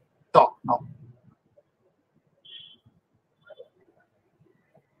we should talk now.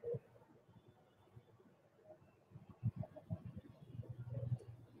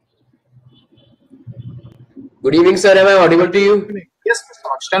 Good evening, sir. Am I audible to you? Yes, Mr.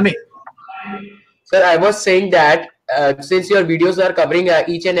 Raj, tell me. Sir, I was saying that since your videos are covering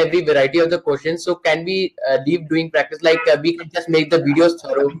each and every variety of the questions, so can we leave doing practice? Like we can just make the videos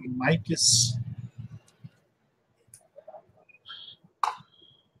thorough. Mic is.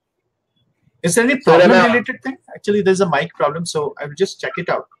 Is there any problem-related thing? Actually, there's a mic problem, so I will just check it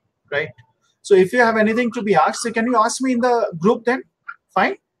out, right? So if you have anything to be asked, can you ask me in the group then?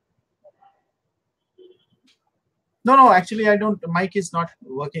 Fine. No, actually, I don't. Mic is not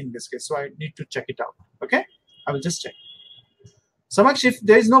working in this case, so I need to check it out. Okay, I will just check. Samaksh, if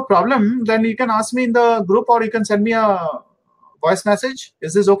there is no problem, then you can ask me in the group or you can send me a voice message.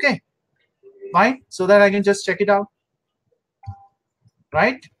 Is this okay? Fine, so that I can just check it out.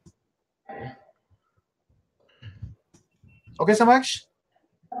 right? Okay, Samaksh?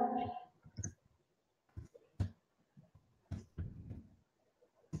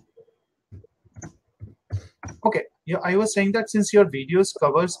 Okay, yeah, I was saying that since your videos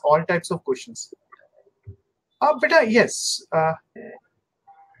covers all types of questions. Beta, yes.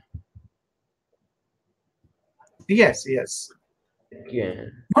 Yes. Yeah.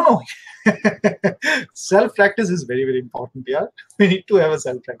 No. Self-practice is very, very important, yeah. We need to have a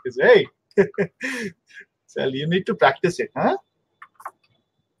self-practice, right? So you need to practice it, huh?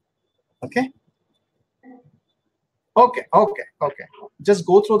 Okay. Okay. Just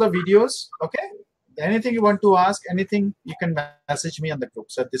go through the videos, okay? Anything you want to ask, anything, you can message me on the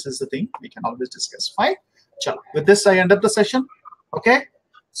group. So this is the thing we can always discuss. Fine. Chalo. With this, I end up the session. Okay.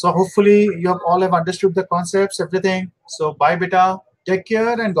 So hopefully you have all have understood the concepts, everything. So bye, beta. Take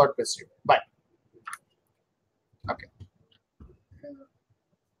care and God bless you. Bye. Okay.